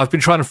 and I've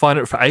been trying to find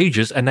it for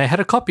ages, and they had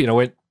a copy, and I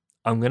went,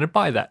 I'm going to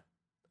buy that.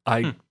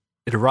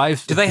 It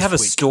arrives. Do they have a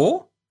week.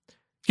 store?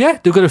 Yeah,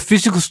 they've got a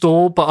physical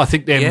store, but I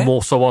think they're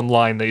more so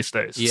online these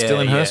days. Yeah,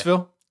 Still in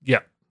Hurstville? Yeah.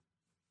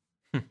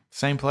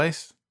 Same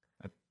place?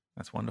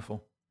 That's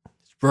wonderful.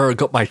 Where I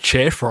got my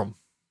chair from.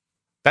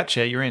 That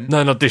chair you're in?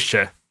 No, not this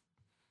chair.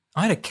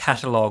 I had a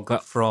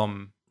catalogue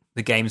from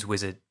the Games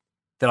Wizard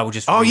that I would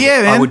just read.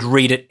 Man. I would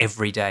read it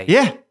every day.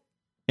 Yeah.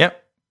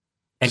 Yep.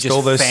 And just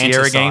all those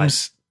Sierra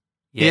games.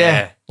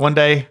 Yeah. One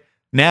day.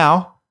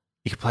 Now,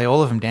 you can play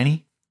all of them,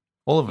 Danny.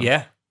 All of them.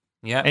 Yeah.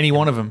 Any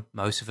one of them.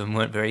 Most of them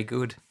weren't very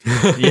good.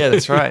 Yeah,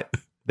 that's right.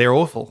 They're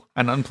awful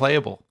and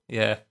unplayable.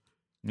 Yeah.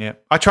 Yeah.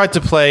 I tried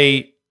to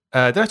play,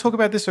 did I talk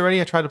about this already?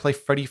 I tried to play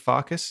Freddy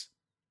Farkas.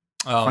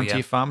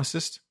 Frontier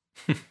Pharmacist.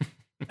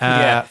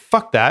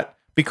 Fuck that.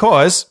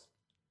 Because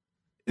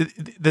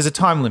there's a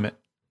time limit.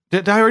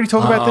 Did I already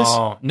talk about this?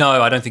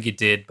 No, I don't think you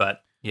did,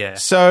 but yeah.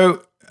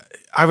 So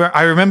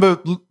I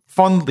remember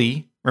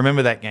fondly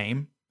remember that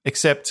game,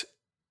 except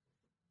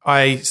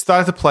I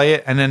started to play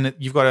it, and then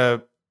you've got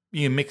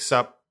to mix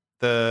up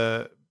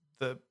the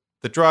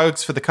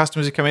drugs for the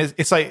customers who come in.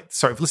 It's like,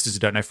 sorry, for listeners who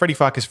don't know, Freddy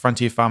Farkas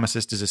Frontier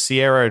Pharmacist is a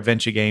Sierra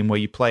adventure game where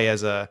you play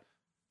as a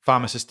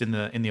pharmacist in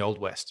the Old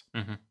West,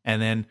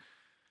 and then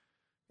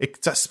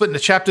it's split into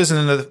chapters.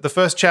 And then the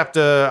first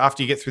chapter,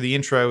 after you get through the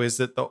intro, is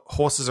that the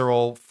horses are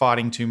all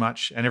farting too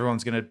much, and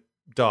everyone's going to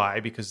die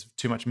because of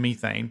too much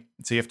methane.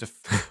 So you have to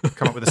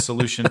come up with a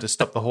solution to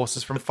stop the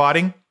horses from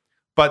farting.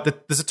 But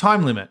there's a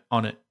time limit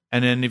on it.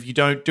 And then if you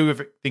don't do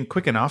everything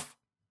quick enough,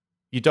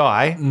 you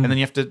die. And then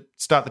you have to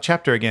start the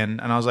chapter again.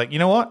 And I was like, you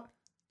know what?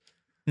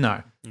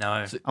 No.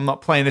 I'm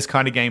not playing this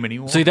kind of game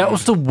anymore. See, that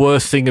was the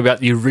worst thing about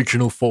the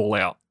original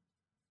Fallout.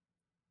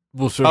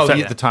 The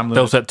time limit.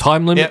 There was that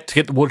time limit to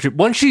get the water chip.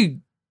 Once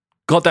you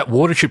got that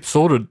water chip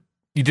sorted,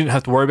 you didn't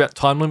have to worry about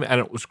time limit, and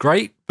it was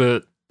great.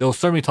 But there were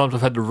so many times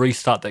I've had to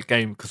restart that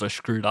game because I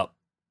screwed up.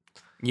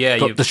 Yeah,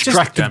 got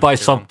distracted by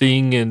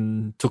something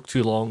and took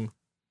too long.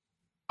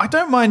 I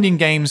don't mind in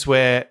games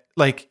where,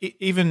 like,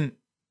 even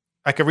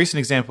like a recent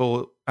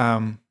example,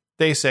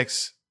 Deus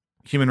Ex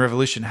Human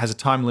Revolution has a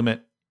time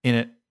limit in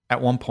it at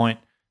one point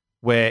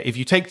where if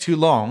you take too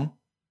long,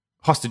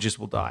 hostages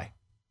will die.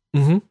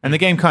 Mm-hmm. And the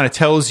game kind of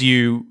tells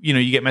you,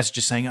 you get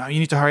messages saying, oh, you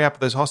need to hurry up,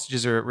 those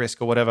hostages are at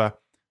risk or whatever.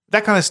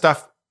 That kind of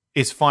stuff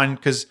is fine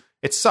because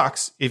it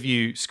sucks if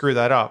you screw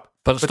that up.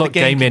 But it's not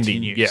game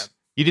ending. Yeah.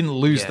 You didn't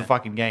lose the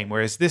fucking game.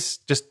 Whereas this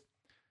just,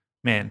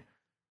 man,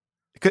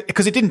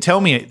 because it didn't tell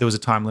me there was a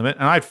time limit,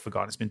 and I'd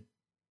forgotten. It's been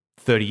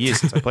 30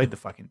 years since I played the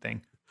fucking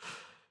thing.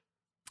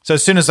 So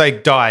as soon as I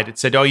died, it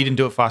said, oh, you didn't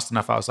do it fast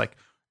enough. I was like,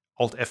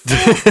 Alt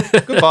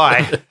F4.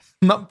 Goodbye.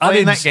 I'm not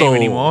playing that game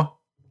anymore.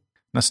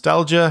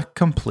 Nostalgia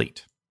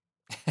complete.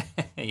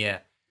 Yeah.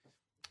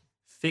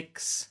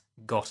 Fix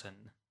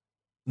gotten.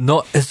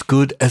 Not as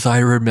good as I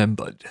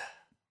remembered.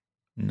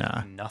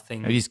 Nah.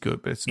 Nothing. It is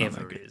good, but it's not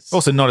that good. Is.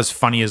 Also not as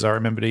funny as I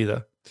remembered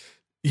either.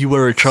 You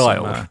were a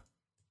child.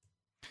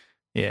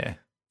 Yeah.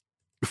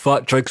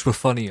 Fart jokes were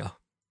funnier.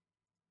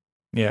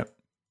 Yeah.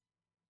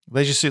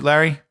 Leisure Suit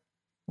Larry,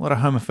 a lot of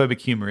homophobic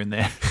humor in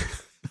there.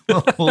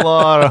 A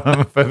lot of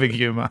homophobic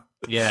humor.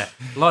 Yeah.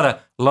 A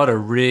lot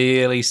of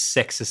really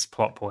sexist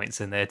plot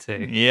points in there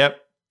too. Yep.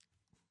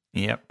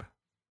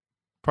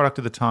 Product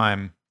of the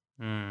time,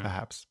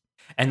 perhaps.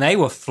 And they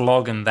were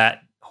flogging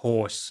that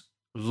horse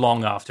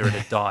long after it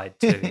had died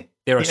too.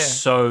 There are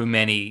so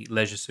many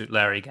Leisure Suit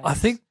Larry games. I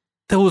think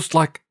there was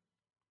like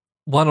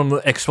one on the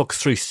Xbox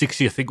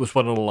 360, I think was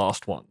one of the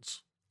last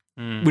ones.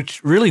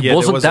 Which really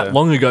wasn't that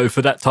long ago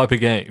for that type of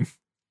game.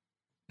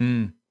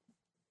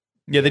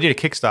 Yeah, they did a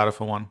Kickstarter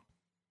for one.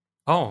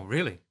 Oh,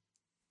 really?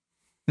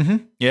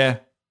 Mm-hmm. Yeah.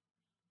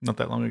 Not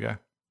that long ago.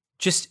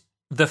 Just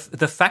the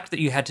fact that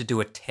you had to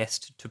do a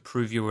test to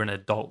prove you were an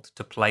adult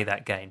to play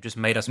that game just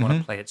made us want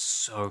to play it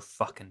so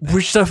fucking bad.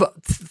 Which the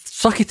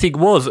sucky thing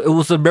was, it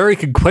was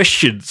American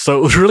questions, so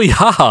it was really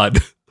hard.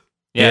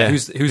 Yeah,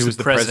 who's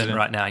the president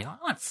right now? I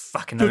don't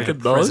fucking know who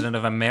the president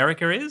of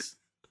America is.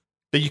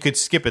 But you could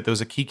skip it. There was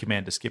a key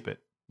command to skip it.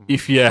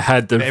 If you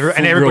had the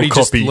and everybody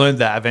just learned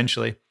that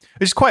eventually.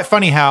 It's quite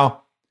funny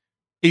how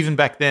even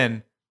back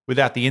then,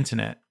 without the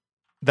internet,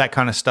 that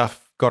kind of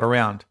stuff got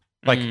around.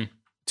 Like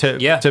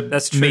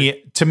that's true.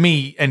 to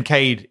me and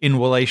Cade in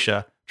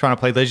Wallachia trying to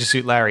play Leisure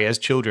Suit Larry as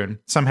children,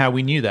 somehow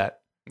we knew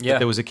that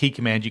there was a key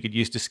command you could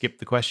use to skip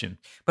the question.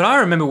 But I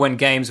remember when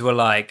games were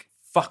like,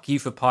 fuck you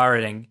for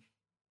pirating.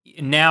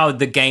 Now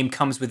the game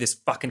comes with this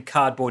fucking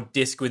cardboard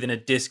disc within a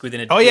disc within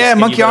a disc. Oh yeah,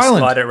 Monkey Island.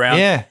 Slide it around.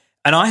 Yeah.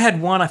 And I had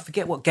one, I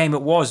forget what game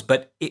it was,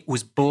 but it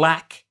was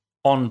black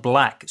on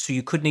black, so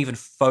you couldn't even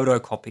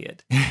photocopy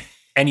it.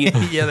 And you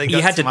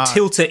had to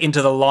tilt it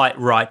into the light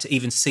right to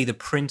even see the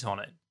print on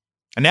it.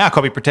 And now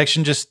copy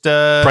protection just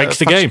breaks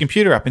the game. The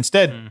computer up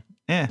instead.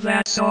 Yeah.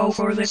 That's all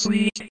for this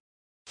week.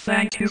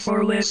 Thank you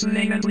for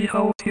listening, and we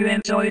hope you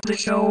enjoyed the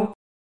show.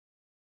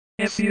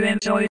 If you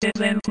enjoyed it,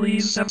 then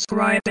please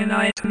subscribe in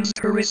iTunes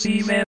to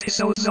receive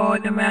episodes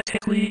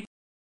automatically.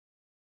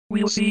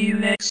 We'll see you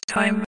next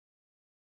time.